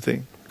understand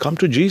anything. Come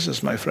to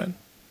Jesus, my friend.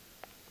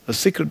 The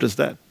secret is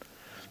that.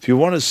 If you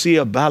want to see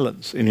a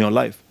balance in your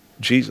life,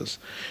 Jesus.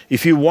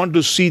 If you want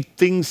to see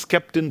things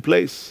kept in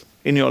place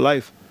in your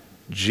life,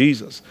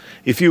 Jesus.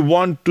 If you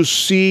want to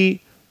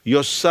see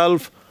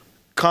yourself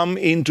come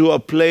into a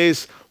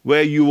place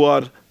where you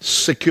are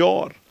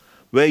secure,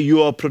 where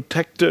you are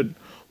protected,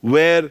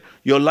 where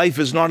your life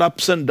is not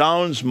ups and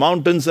downs,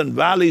 mountains and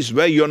valleys,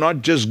 where you're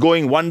not just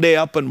going one day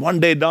up and one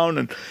day down,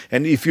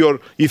 and if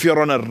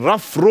you're on a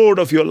rough road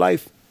of your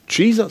life,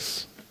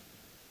 Jesus.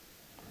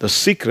 The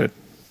secret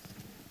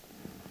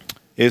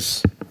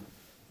is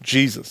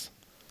Jesus.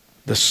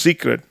 The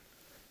secret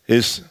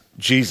is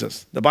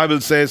Jesus. The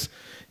Bible says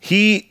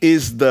He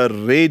is the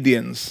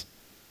radiance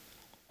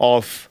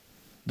of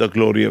the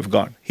glory of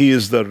God. He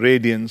is the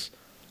radiance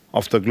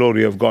of the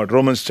glory of God.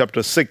 Romans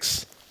chapter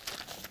 6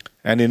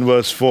 and in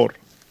verse 4.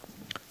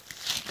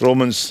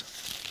 Romans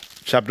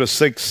chapter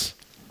 6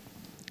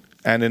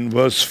 and in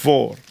verse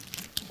 4.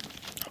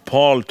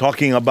 Paul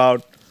talking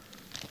about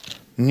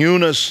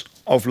newness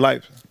of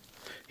life.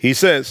 He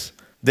says,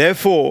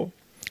 therefore,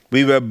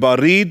 we were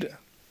buried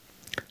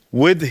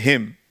with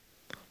Him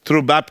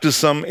through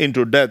baptism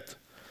into death,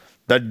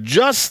 that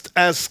just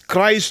as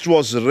Christ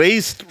was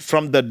raised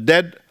from the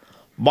dead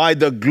by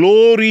the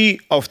glory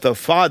of the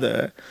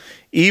Father,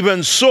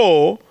 even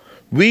so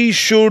we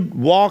should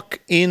walk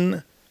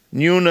in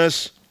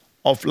newness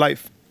of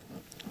life.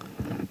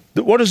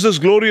 What is this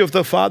glory of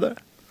the Father?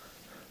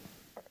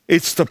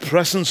 It's the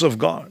presence of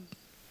God.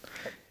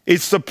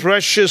 It's the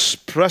precious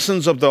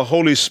presence of the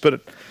Holy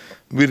Spirit.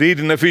 We read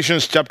in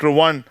Ephesians chapter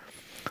 1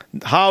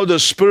 how the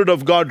Spirit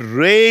of God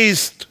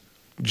raised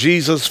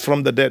Jesus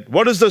from the dead.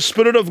 What is the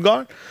Spirit of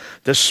God?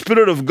 The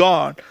Spirit of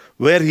God,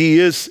 where He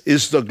is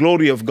the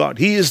glory of God.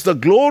 He is the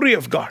glory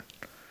of God.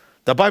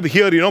 The Bible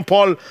here,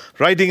 Paul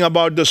writing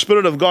about the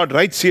Spirit of God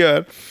writes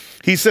here,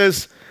 he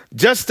says,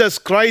 just as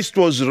Christ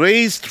was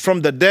raised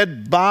from the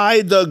dead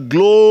by the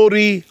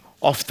glory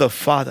of the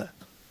Father.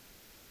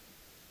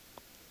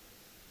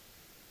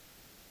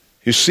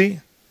 You see,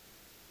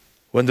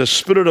 when the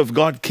Spirit of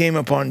God came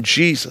upon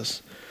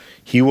Jesus,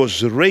 He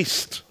was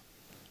raised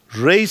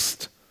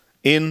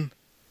in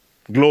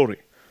glory.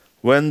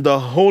 When the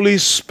Holy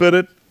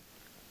Spirit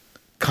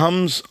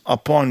comes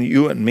upon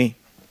you and me,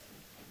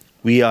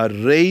 we are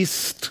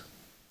raised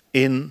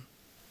in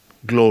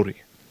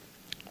glory.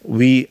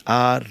 We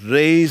are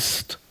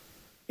raised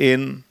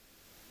in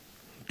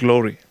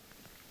glory.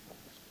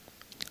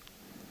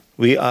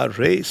 We are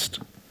raised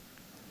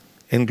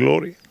in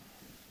glory.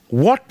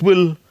 What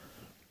will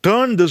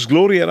turn this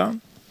glory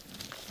around?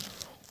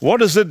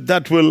 What is it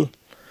that will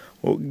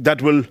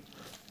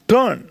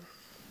turn?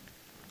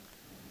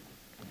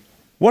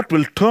 What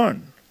will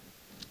turn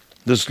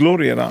this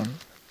glory around?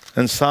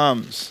 In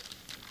Psalms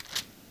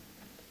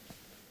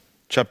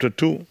chapter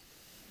 2,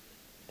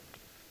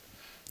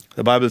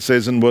 the Bible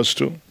says in verse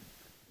 2,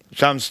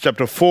 Psalms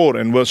chapter 4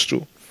 and verse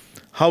 2,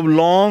 how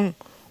long,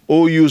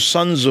 O you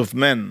sons of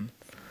men,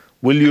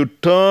 will you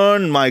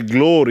turn my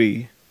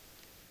glory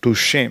to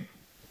shame?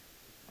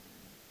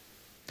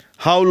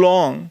 How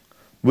long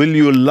will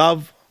you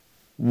love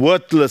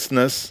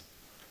worthlessness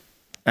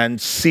and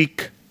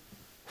seek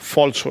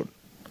falsehood?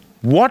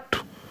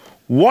 What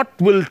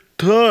will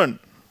turn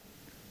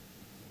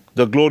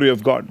the glory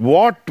of God?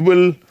 What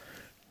will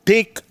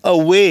take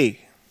away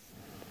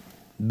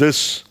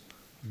this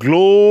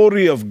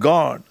glory of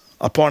God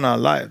upon our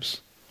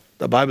lives?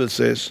 The Bible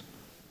says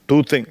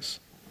two things.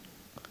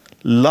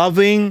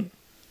 Loving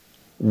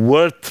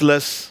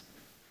worthless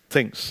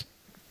things.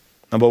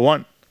 Number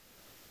one,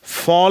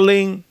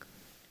 falling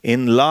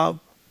in love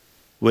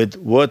with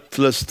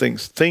worthless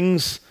things.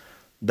 Things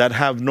that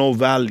have no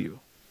value.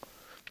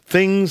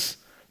 Things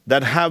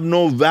that have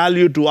no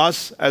value to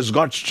us as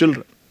God's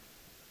children.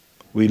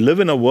 We live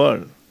in a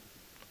world.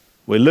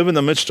 We live in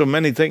the midst of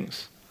many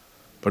things.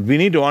 But we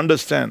need to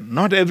understand,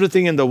 not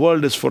everything in the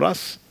world is for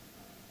us.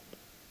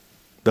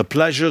 The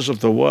pleasures of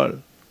the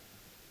world,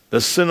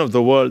 the sin of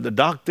the world, the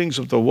dark things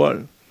of the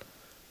world,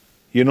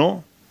 the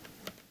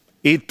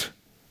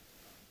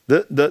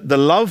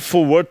love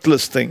for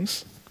worthless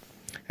things.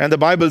 And the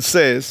Bible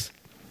says,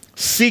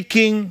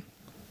 seeking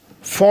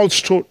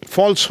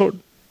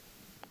falsehood,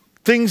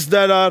 things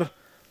that are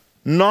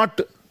not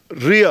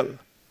real,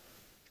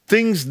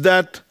 things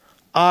that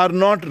are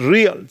not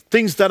real,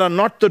 things that are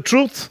not the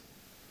truth.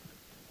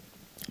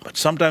 But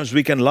sometimes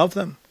we can love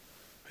them.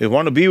 We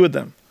want to be with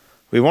them.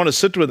 We want to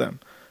sit with them.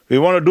 We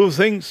want to do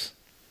things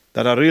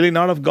that are really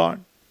not of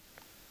God.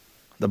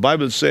 The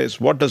Bible says,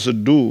 what does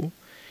it do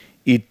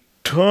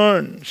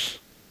turns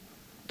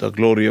the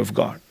glory of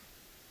God.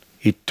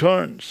 He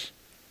turns.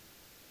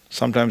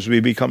 Sometimes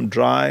we become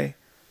dry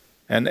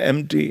and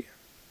empty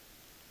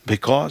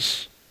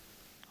because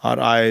our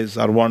eyes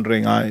are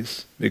wandering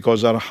eyes,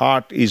 because our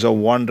heart is a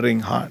wandering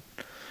heart,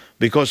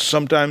 because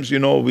sometimes,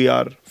 we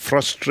are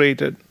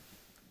frustrated,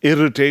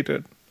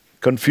 irritated,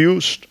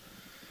 confused,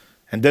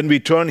 and then we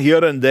turn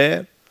here and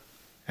there,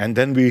 and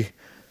then we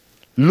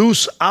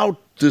lose out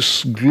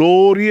this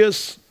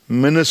glorious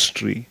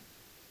ministry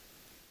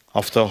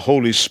of the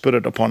Holy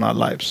Spirit upon our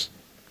lives.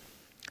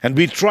 And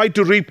we try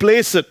to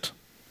replace it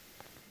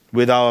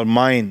with our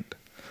mind.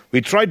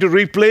 We try to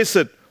replace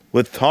it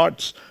with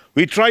thoughts.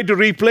 We try to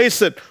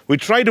replace it. We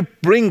try to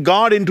bring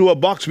God into a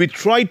box. We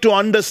try to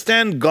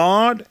understand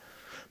God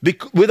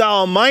with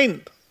our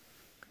mind.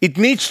 It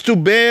needs to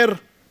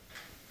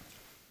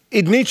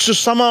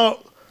somehow,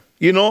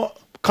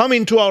 come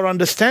into our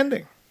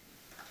understanding.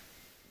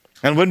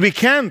 And when we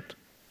can't,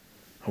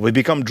 we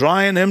become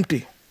dry and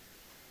empty.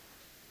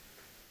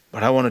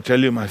 But I want to tell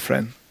you, my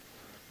friend,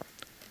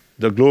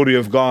 the glory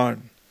of God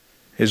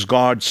is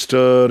God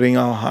stirring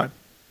our heart.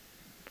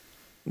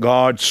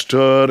 God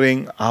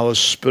stirring our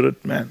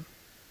spirit, man.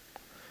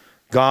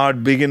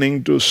 God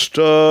beginning to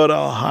stir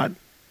our heart.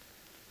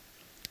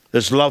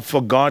 This love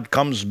for God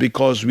comes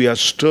because we are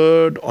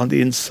stirred on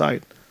the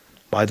inside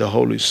by the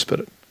Holy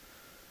Spirit.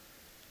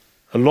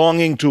 A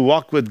longing to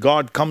walk with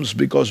God comes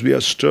because we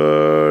are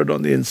stirred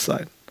on the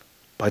inside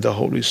by the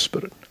Holy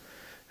Spirit.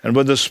 And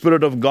when the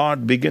Spirit of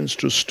God begins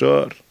to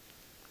stir,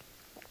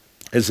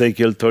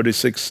 Ezekiel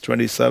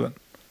 36:27,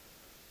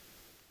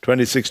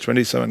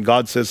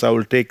 God says, I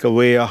will take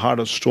away a heart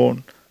of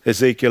stone.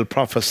 Ezekiel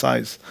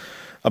prophesies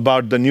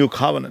about the new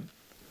covenant,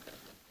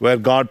 where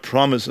God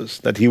promises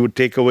that He would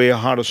take away a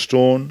heart of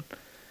stone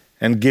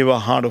and give a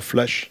heart of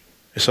flesh.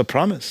 It's a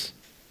promise.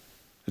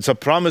 It's a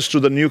promise to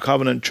the new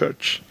covenant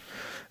church.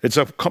 It's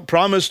a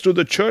promise to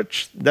the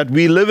church that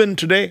we live in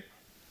today.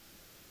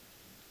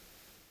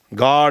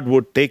 God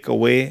would take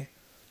away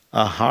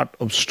a heart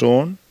of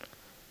stone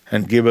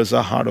and give us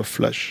a heart of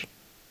flesh.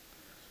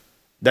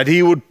 That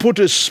He would put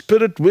His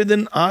Spirit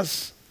within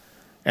us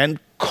and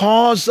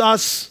cause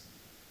us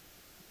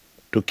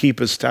to keep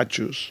His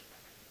statutes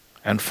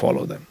and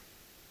follow them.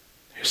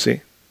 You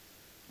see,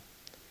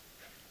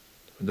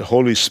 when the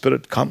Holy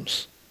Spirit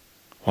comes,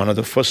 one of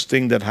the first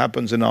things that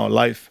happens in our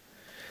life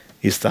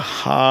is the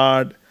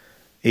hard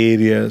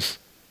areas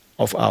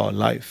of our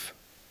life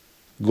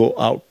go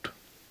out.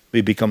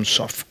 We become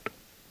soft.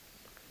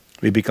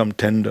 We become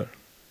tender.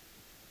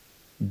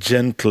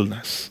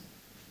 Gentleness,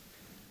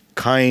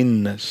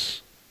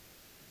 kindness,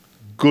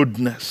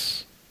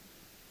 goodness.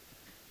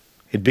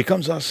 It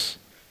becomes us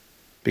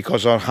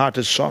because our heart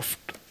is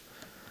soft,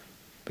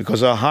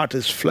 because our heart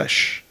is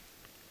flesh.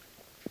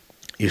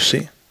 You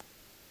see,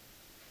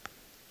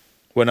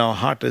 when our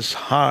heart is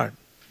hard,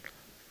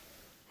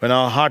 when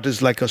our heart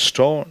is like a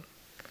stone,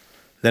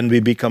 then we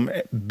become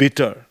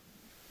bitter,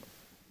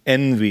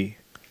 envy,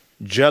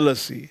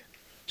 jealousy,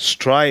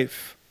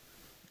 strife,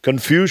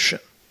 confusion.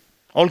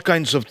 All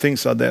kinds of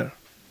things are there.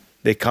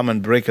 They come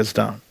and break us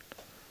down.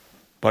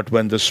 But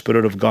when the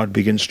Spirit of God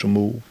begins to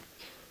move,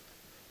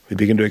 we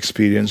begin to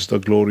experience the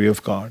glory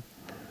of God.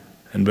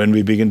 And when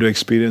we begin to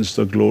experience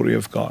the glory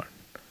of God,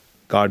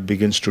 God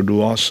begins to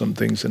do awesome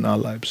things in our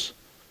lives.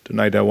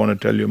 Tonight I want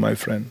to tell you, my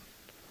friend,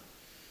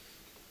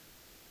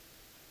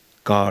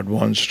 God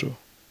wants to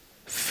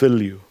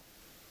fill you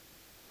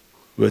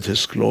with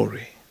His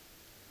glory.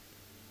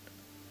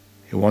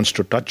 He wants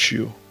to touch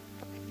you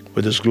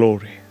with His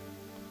glory.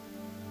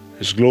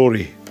 His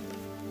glory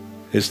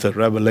is the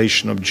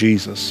revelation of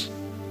Jesus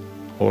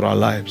over our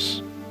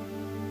lives.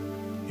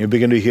 You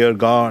begin to hear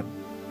God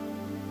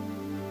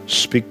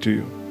speak to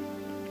you.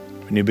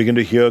 When you begin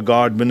to hear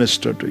God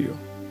minister to you,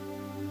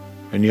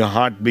 when your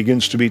heart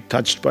begins to be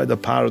touched by the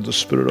power of the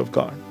Spirit of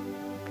God,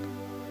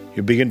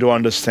 you begin to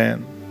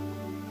understand,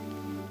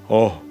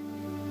 oh,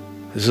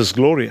 this is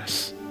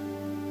glorious.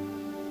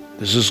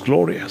 This is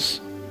glorious.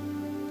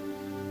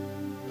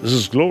 This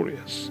is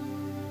glorious.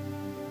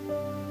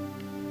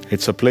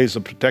 It's a place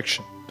of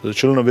protection to the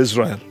children of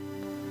Israel.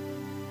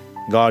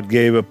 God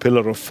gave a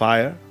pillar of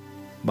fire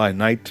by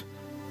night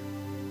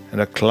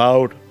and a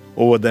cloud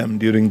over them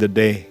during the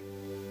day.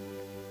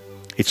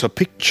 It's a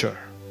picture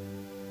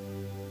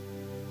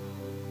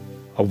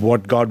of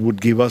what God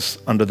would give us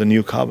under the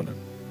new covenant.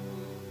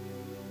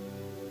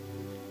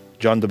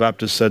 John the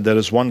Baptist said, there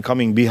is one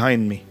coming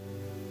behind me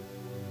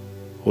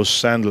whose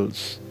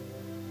sandals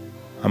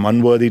I'm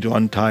unworthy to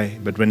untie,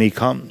 but when He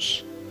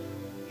comes,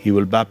 He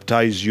will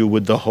baptize you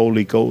with the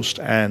Holy Ghost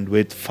and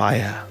with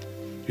fire.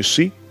 You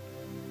see?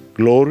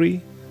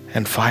 Glory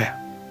and fire.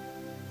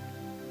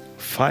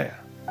 Fire.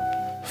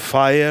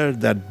 Fire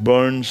that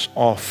burns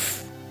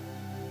off,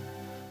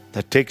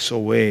 that takes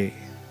away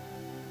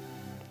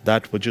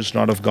that which is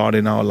not of God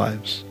in our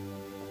lives.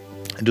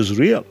 It is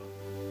real.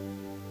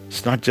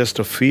 It's not just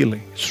a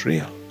feeling, it's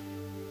real.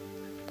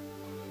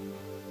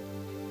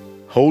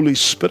 Holy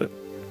Spirit,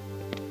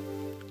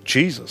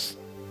 Jesus.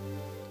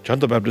 John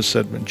the Baptist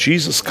said, when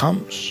Jesus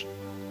comes,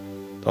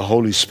 the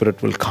Holy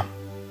Spirit will come.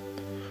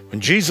 When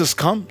Jesus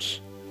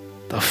comes,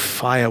 the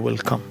fire will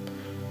come.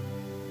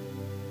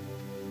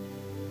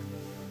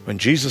 When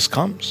Jesus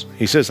comes,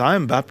 He says, I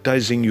am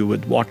baptizing you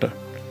with water.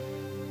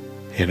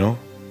 You know,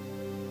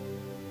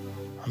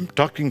 I'm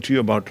talking to you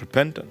about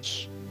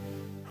repentance.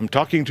 I'm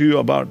talking to you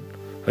about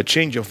a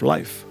change of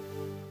life.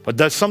 But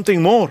there's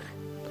something more.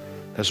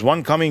 There's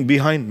one coming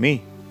behind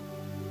me.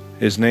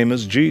 His name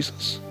is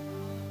Jesus.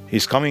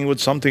 He's coming with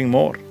something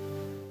more.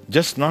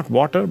 Just not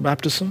water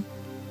baptism.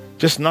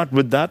 Just not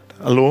with that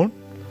alone.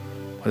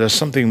 But there's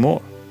something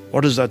more.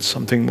 What is that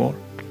something more?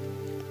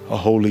 A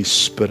Holy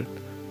Spirit.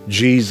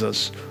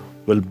 Jesus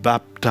will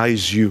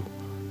baptize you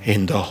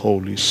in the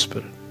Holy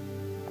Spirit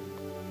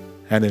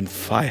and in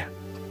fire.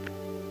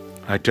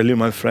 I tell you,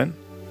 my friend,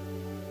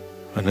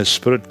 when His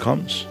Spirit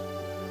comes,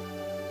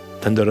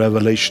 then the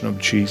revelation of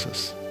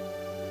Jesus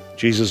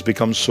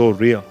becomes so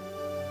real.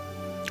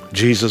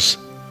 Jesus,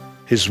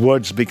 His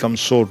words become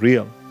so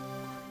real.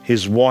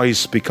 His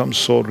voice becomes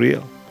so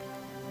real.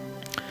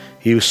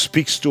 He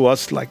speaks to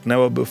us like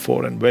never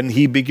before. And when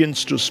He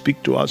begins to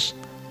speak to us,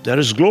 there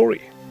is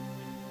glory.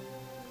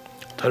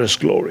 There is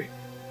glory.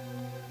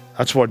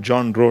 That's what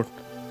John wrote.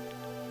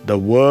 The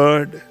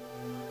Word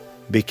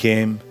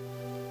became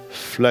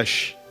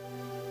flesh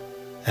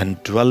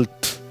and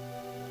dwelt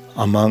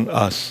among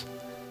us.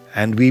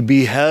 And we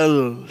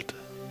beheld,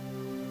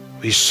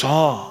 we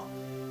saw,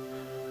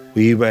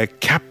 we were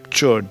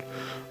captured,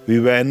 we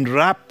were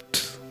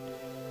enwrapped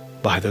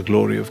by the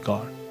glory of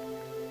God.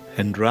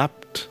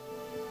 Enwrapped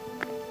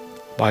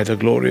by the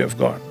glory of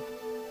God.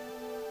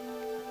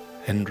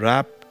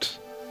 Enwrapped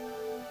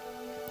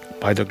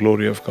by the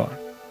glory of God.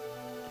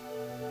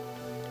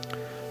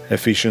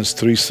 Ephesians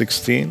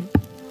 3:16.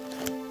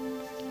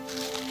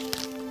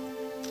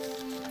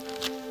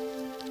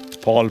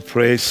 Paul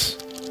prays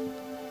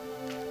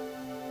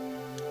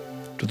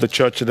to the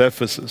church at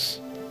Ephesus.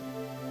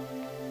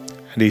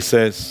 And he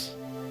says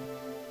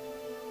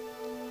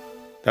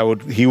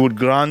that He would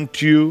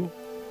grant you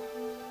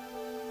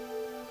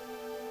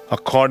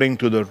according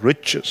to the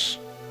riches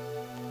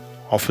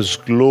of His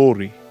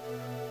glory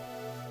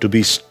to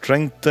be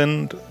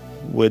strengthened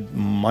with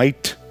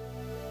might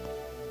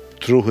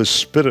through His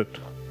Spirit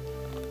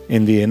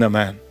in the inner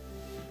man.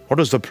 What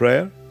is the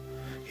prayer?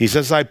 He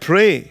says, I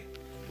pray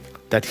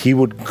that He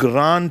would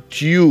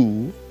grant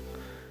you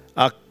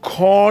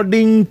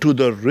according to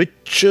the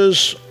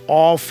riches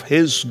of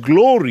His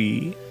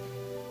glory.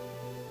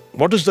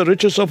 What is the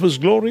riches of His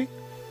glory?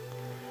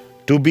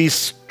 To be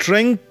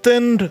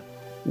strengthened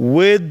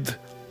with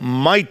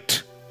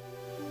might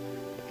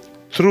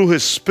through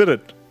His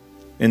Spirit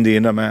in the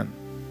inner man.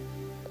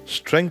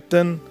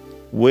 Strengthened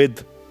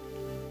with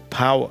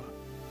power.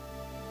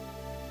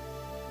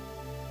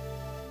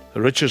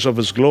 The riches of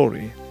His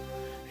glory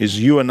is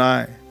you and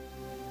I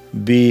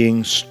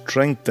being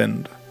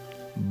strengthened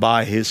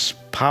by His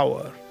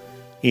power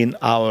in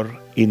our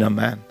inner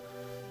man.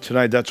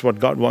 Tonight, that's what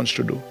God wants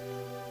to do.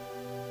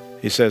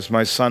 He says,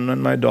 my son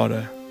and my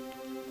daughter,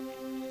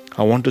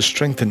 I want to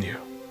strengthen you.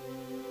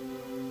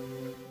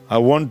 I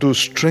want to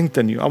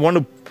strengthen you. I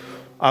want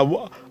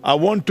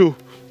to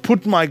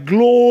put my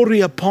glory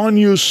upon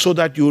you so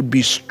that you would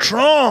be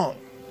strong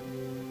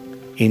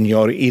in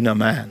your inner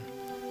man.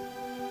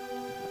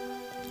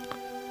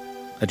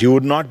 That you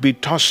would not be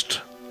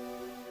tossed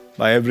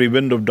by every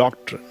wind of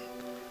doctrine.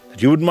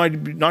 That you would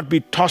not be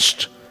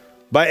tossed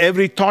by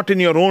every thought in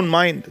your own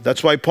mind.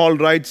 That's why Paul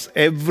writes,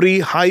 every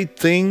high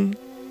thing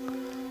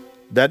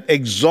that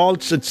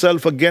exalts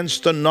itself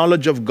against the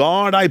knowledge of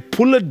God, I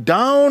pull it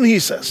down, he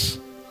says.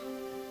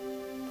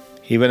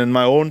 Even in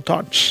my own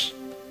thoughts,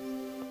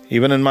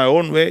 even in my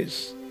own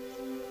ways.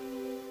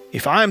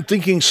 If I am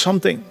thinking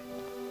something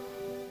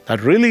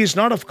that really is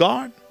not of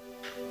God,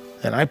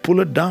 then I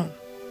pull it down.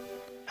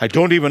 I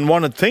don't even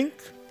want to think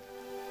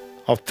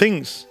of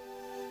things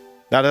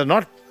that are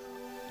not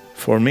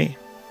for me.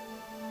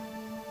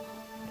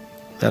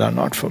 That are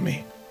not for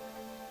me.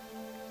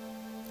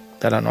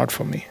 That are not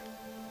for me.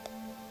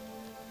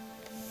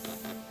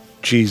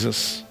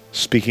 Jesus,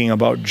 speaking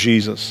about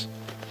Jesus,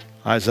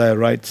 Isaiah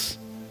writes,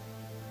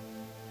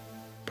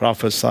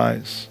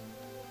 prophesies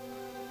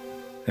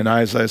in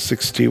Isaiah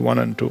 61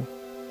 and 2.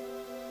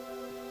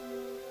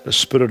 The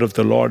Spirit of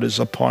the Lord is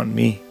upon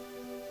me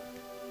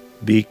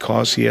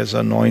because He has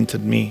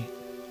anointed me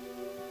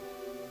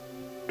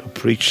to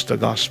preach the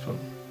gospel.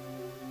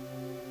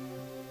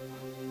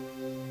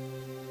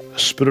 The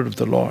Spirit of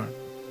the Lord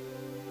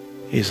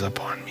is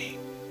upon me.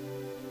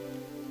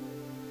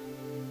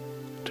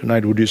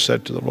 Tonight, would you say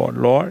to the Lord,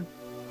 Lord,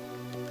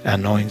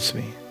 anoints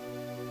me.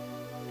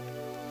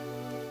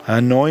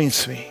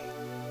 Anoints me.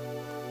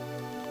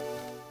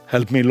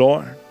 Help me,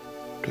 Lord,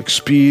 to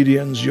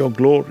experience your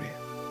glory.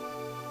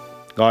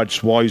 God's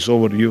voice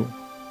over you.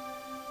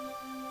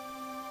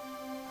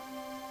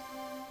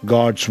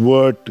 God's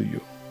word to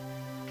you.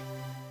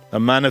 The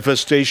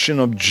manifestation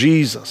of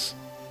Jesus.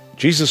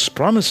 Jesus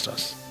promised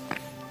us.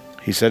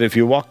 He said, if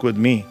you walk with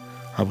me,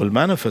 I will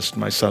manifest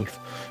myself.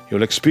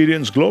 You'll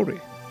experience glory.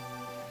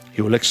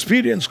 You will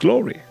experience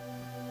glory.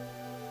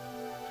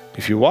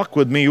 If you walk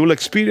with me, you'll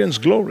experience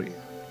glory.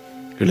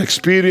 You'll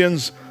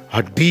experience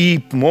a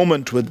deep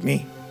moment with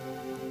me.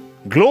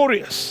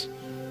 Glorious.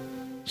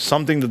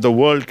 Something that the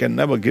world can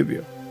never give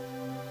you.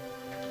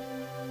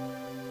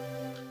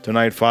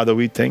 Tonight, Father,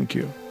 we thank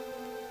you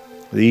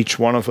that each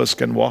one of us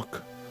can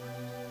walk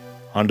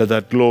under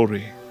that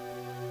glory.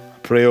 I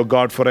pray, O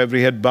God, for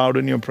every head bowed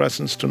in your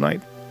presence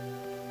tonight,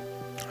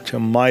 that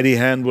your mighty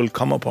hand will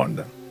come upon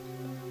them.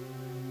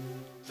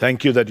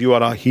 Thank you that you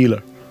are our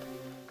healer.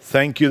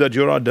 Thank you that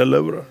you're our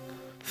deliverer.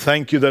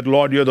 Thank you that,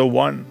 Lord, you're the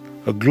one,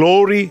 a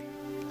glory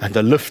and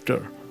the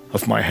lifter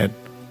of my head.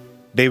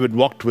 David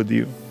walked with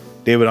you.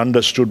 David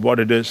understood what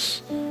it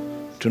is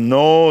to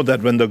know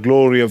that when the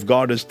glory of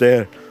God is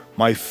there,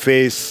 my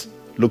face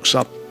looks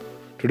up.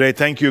 Today,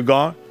 thank you,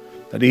 God,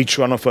 that each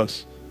one of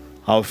us,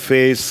 our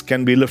face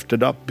can be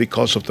lifted up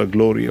because of the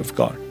glory of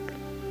God.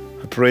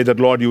 I pray that,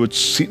 Lord, you would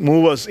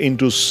move us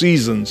into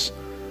seasons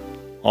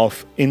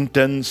of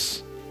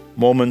intense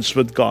moments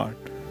with God,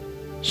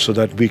 so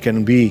that we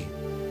can be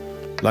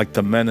like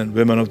the men and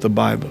women of the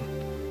Bible,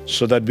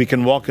 so that we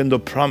can walk in the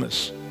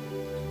promise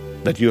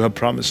that you have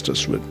promised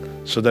us with,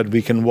 so that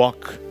we can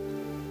walk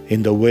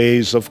in the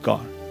ways of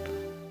God.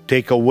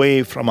 Take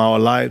away from our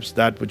lives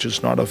that which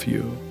is not of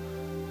you,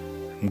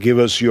 and give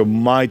us your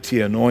mighty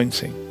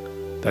anointing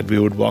that we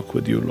would walk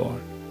with you, Lord.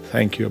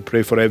 Thank you. I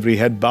pray for every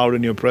head bowed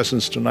in your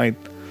presence tonight.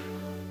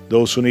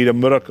 Those who need a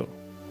miracle,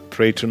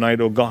 pray tonight,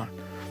 oh God,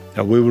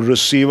 that we will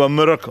receive a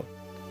miracle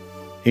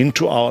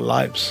into our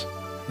lives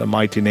in the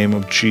mighty name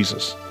of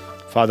Jesus.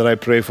 Father, I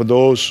pray for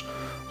those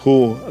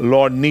who,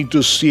 Lord, need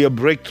to see a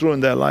breakthrough in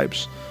their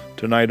lives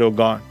tonight, oh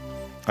God.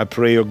 I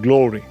pray your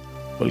glory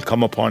will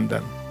come upon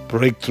them.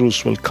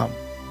 Breakthroughs will come.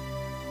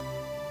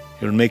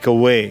 You'll make a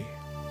way.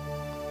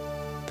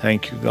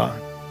 Thank you, God.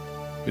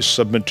 We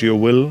submit to your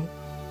will,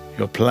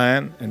 your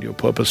plan, and your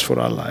purpose for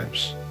our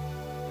lives.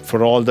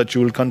 For all that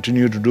you will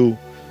continue to do,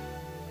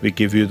 we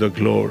give you the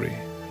glory,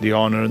 the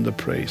honor, and the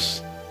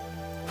praise.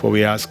 For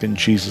we ask in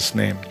Jesus'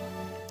 name.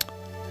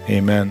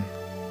 Amen.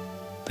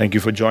 Thank you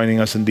for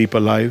joining us in Deeper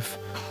Life.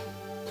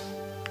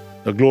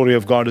 The glory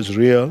of God is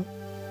real.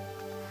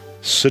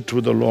 Sit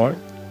with the Lord.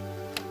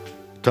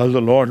 Tell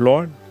the Lord,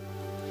 Lord,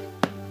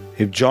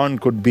 if John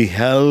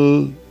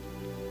beheld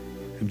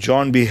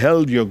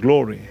your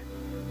glory,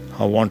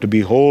 I want to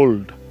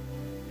behold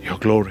your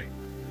glory.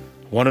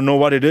 I want to know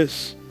what it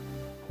is.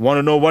 I want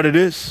to know what it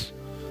is.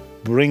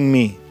 Bring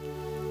me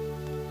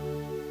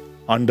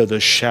under the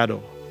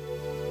shadow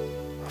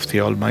of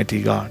the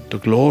Almighty God, the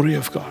glory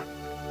of God.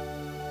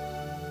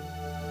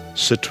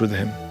 Sit with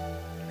Him.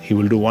 He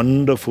will do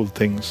wonderful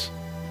things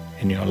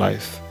in your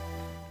life.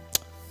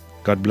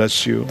 God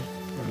bless you.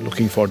 I'm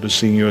looking forward to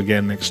seeing you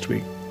again next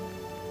week.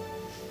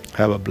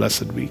 Have a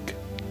blessed week.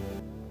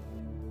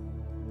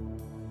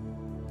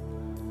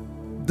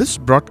 This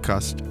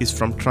broadcast is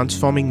from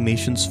Transforming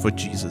Nations for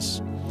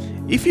Jesus.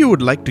 If you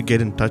would like to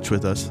get in touch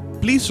with us,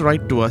 please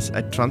write to us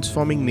at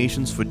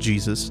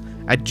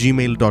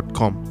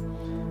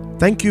transformingnationsforjesus@gmail.com.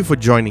 Thank you for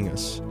joining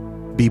us.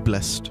 Be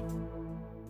blessed.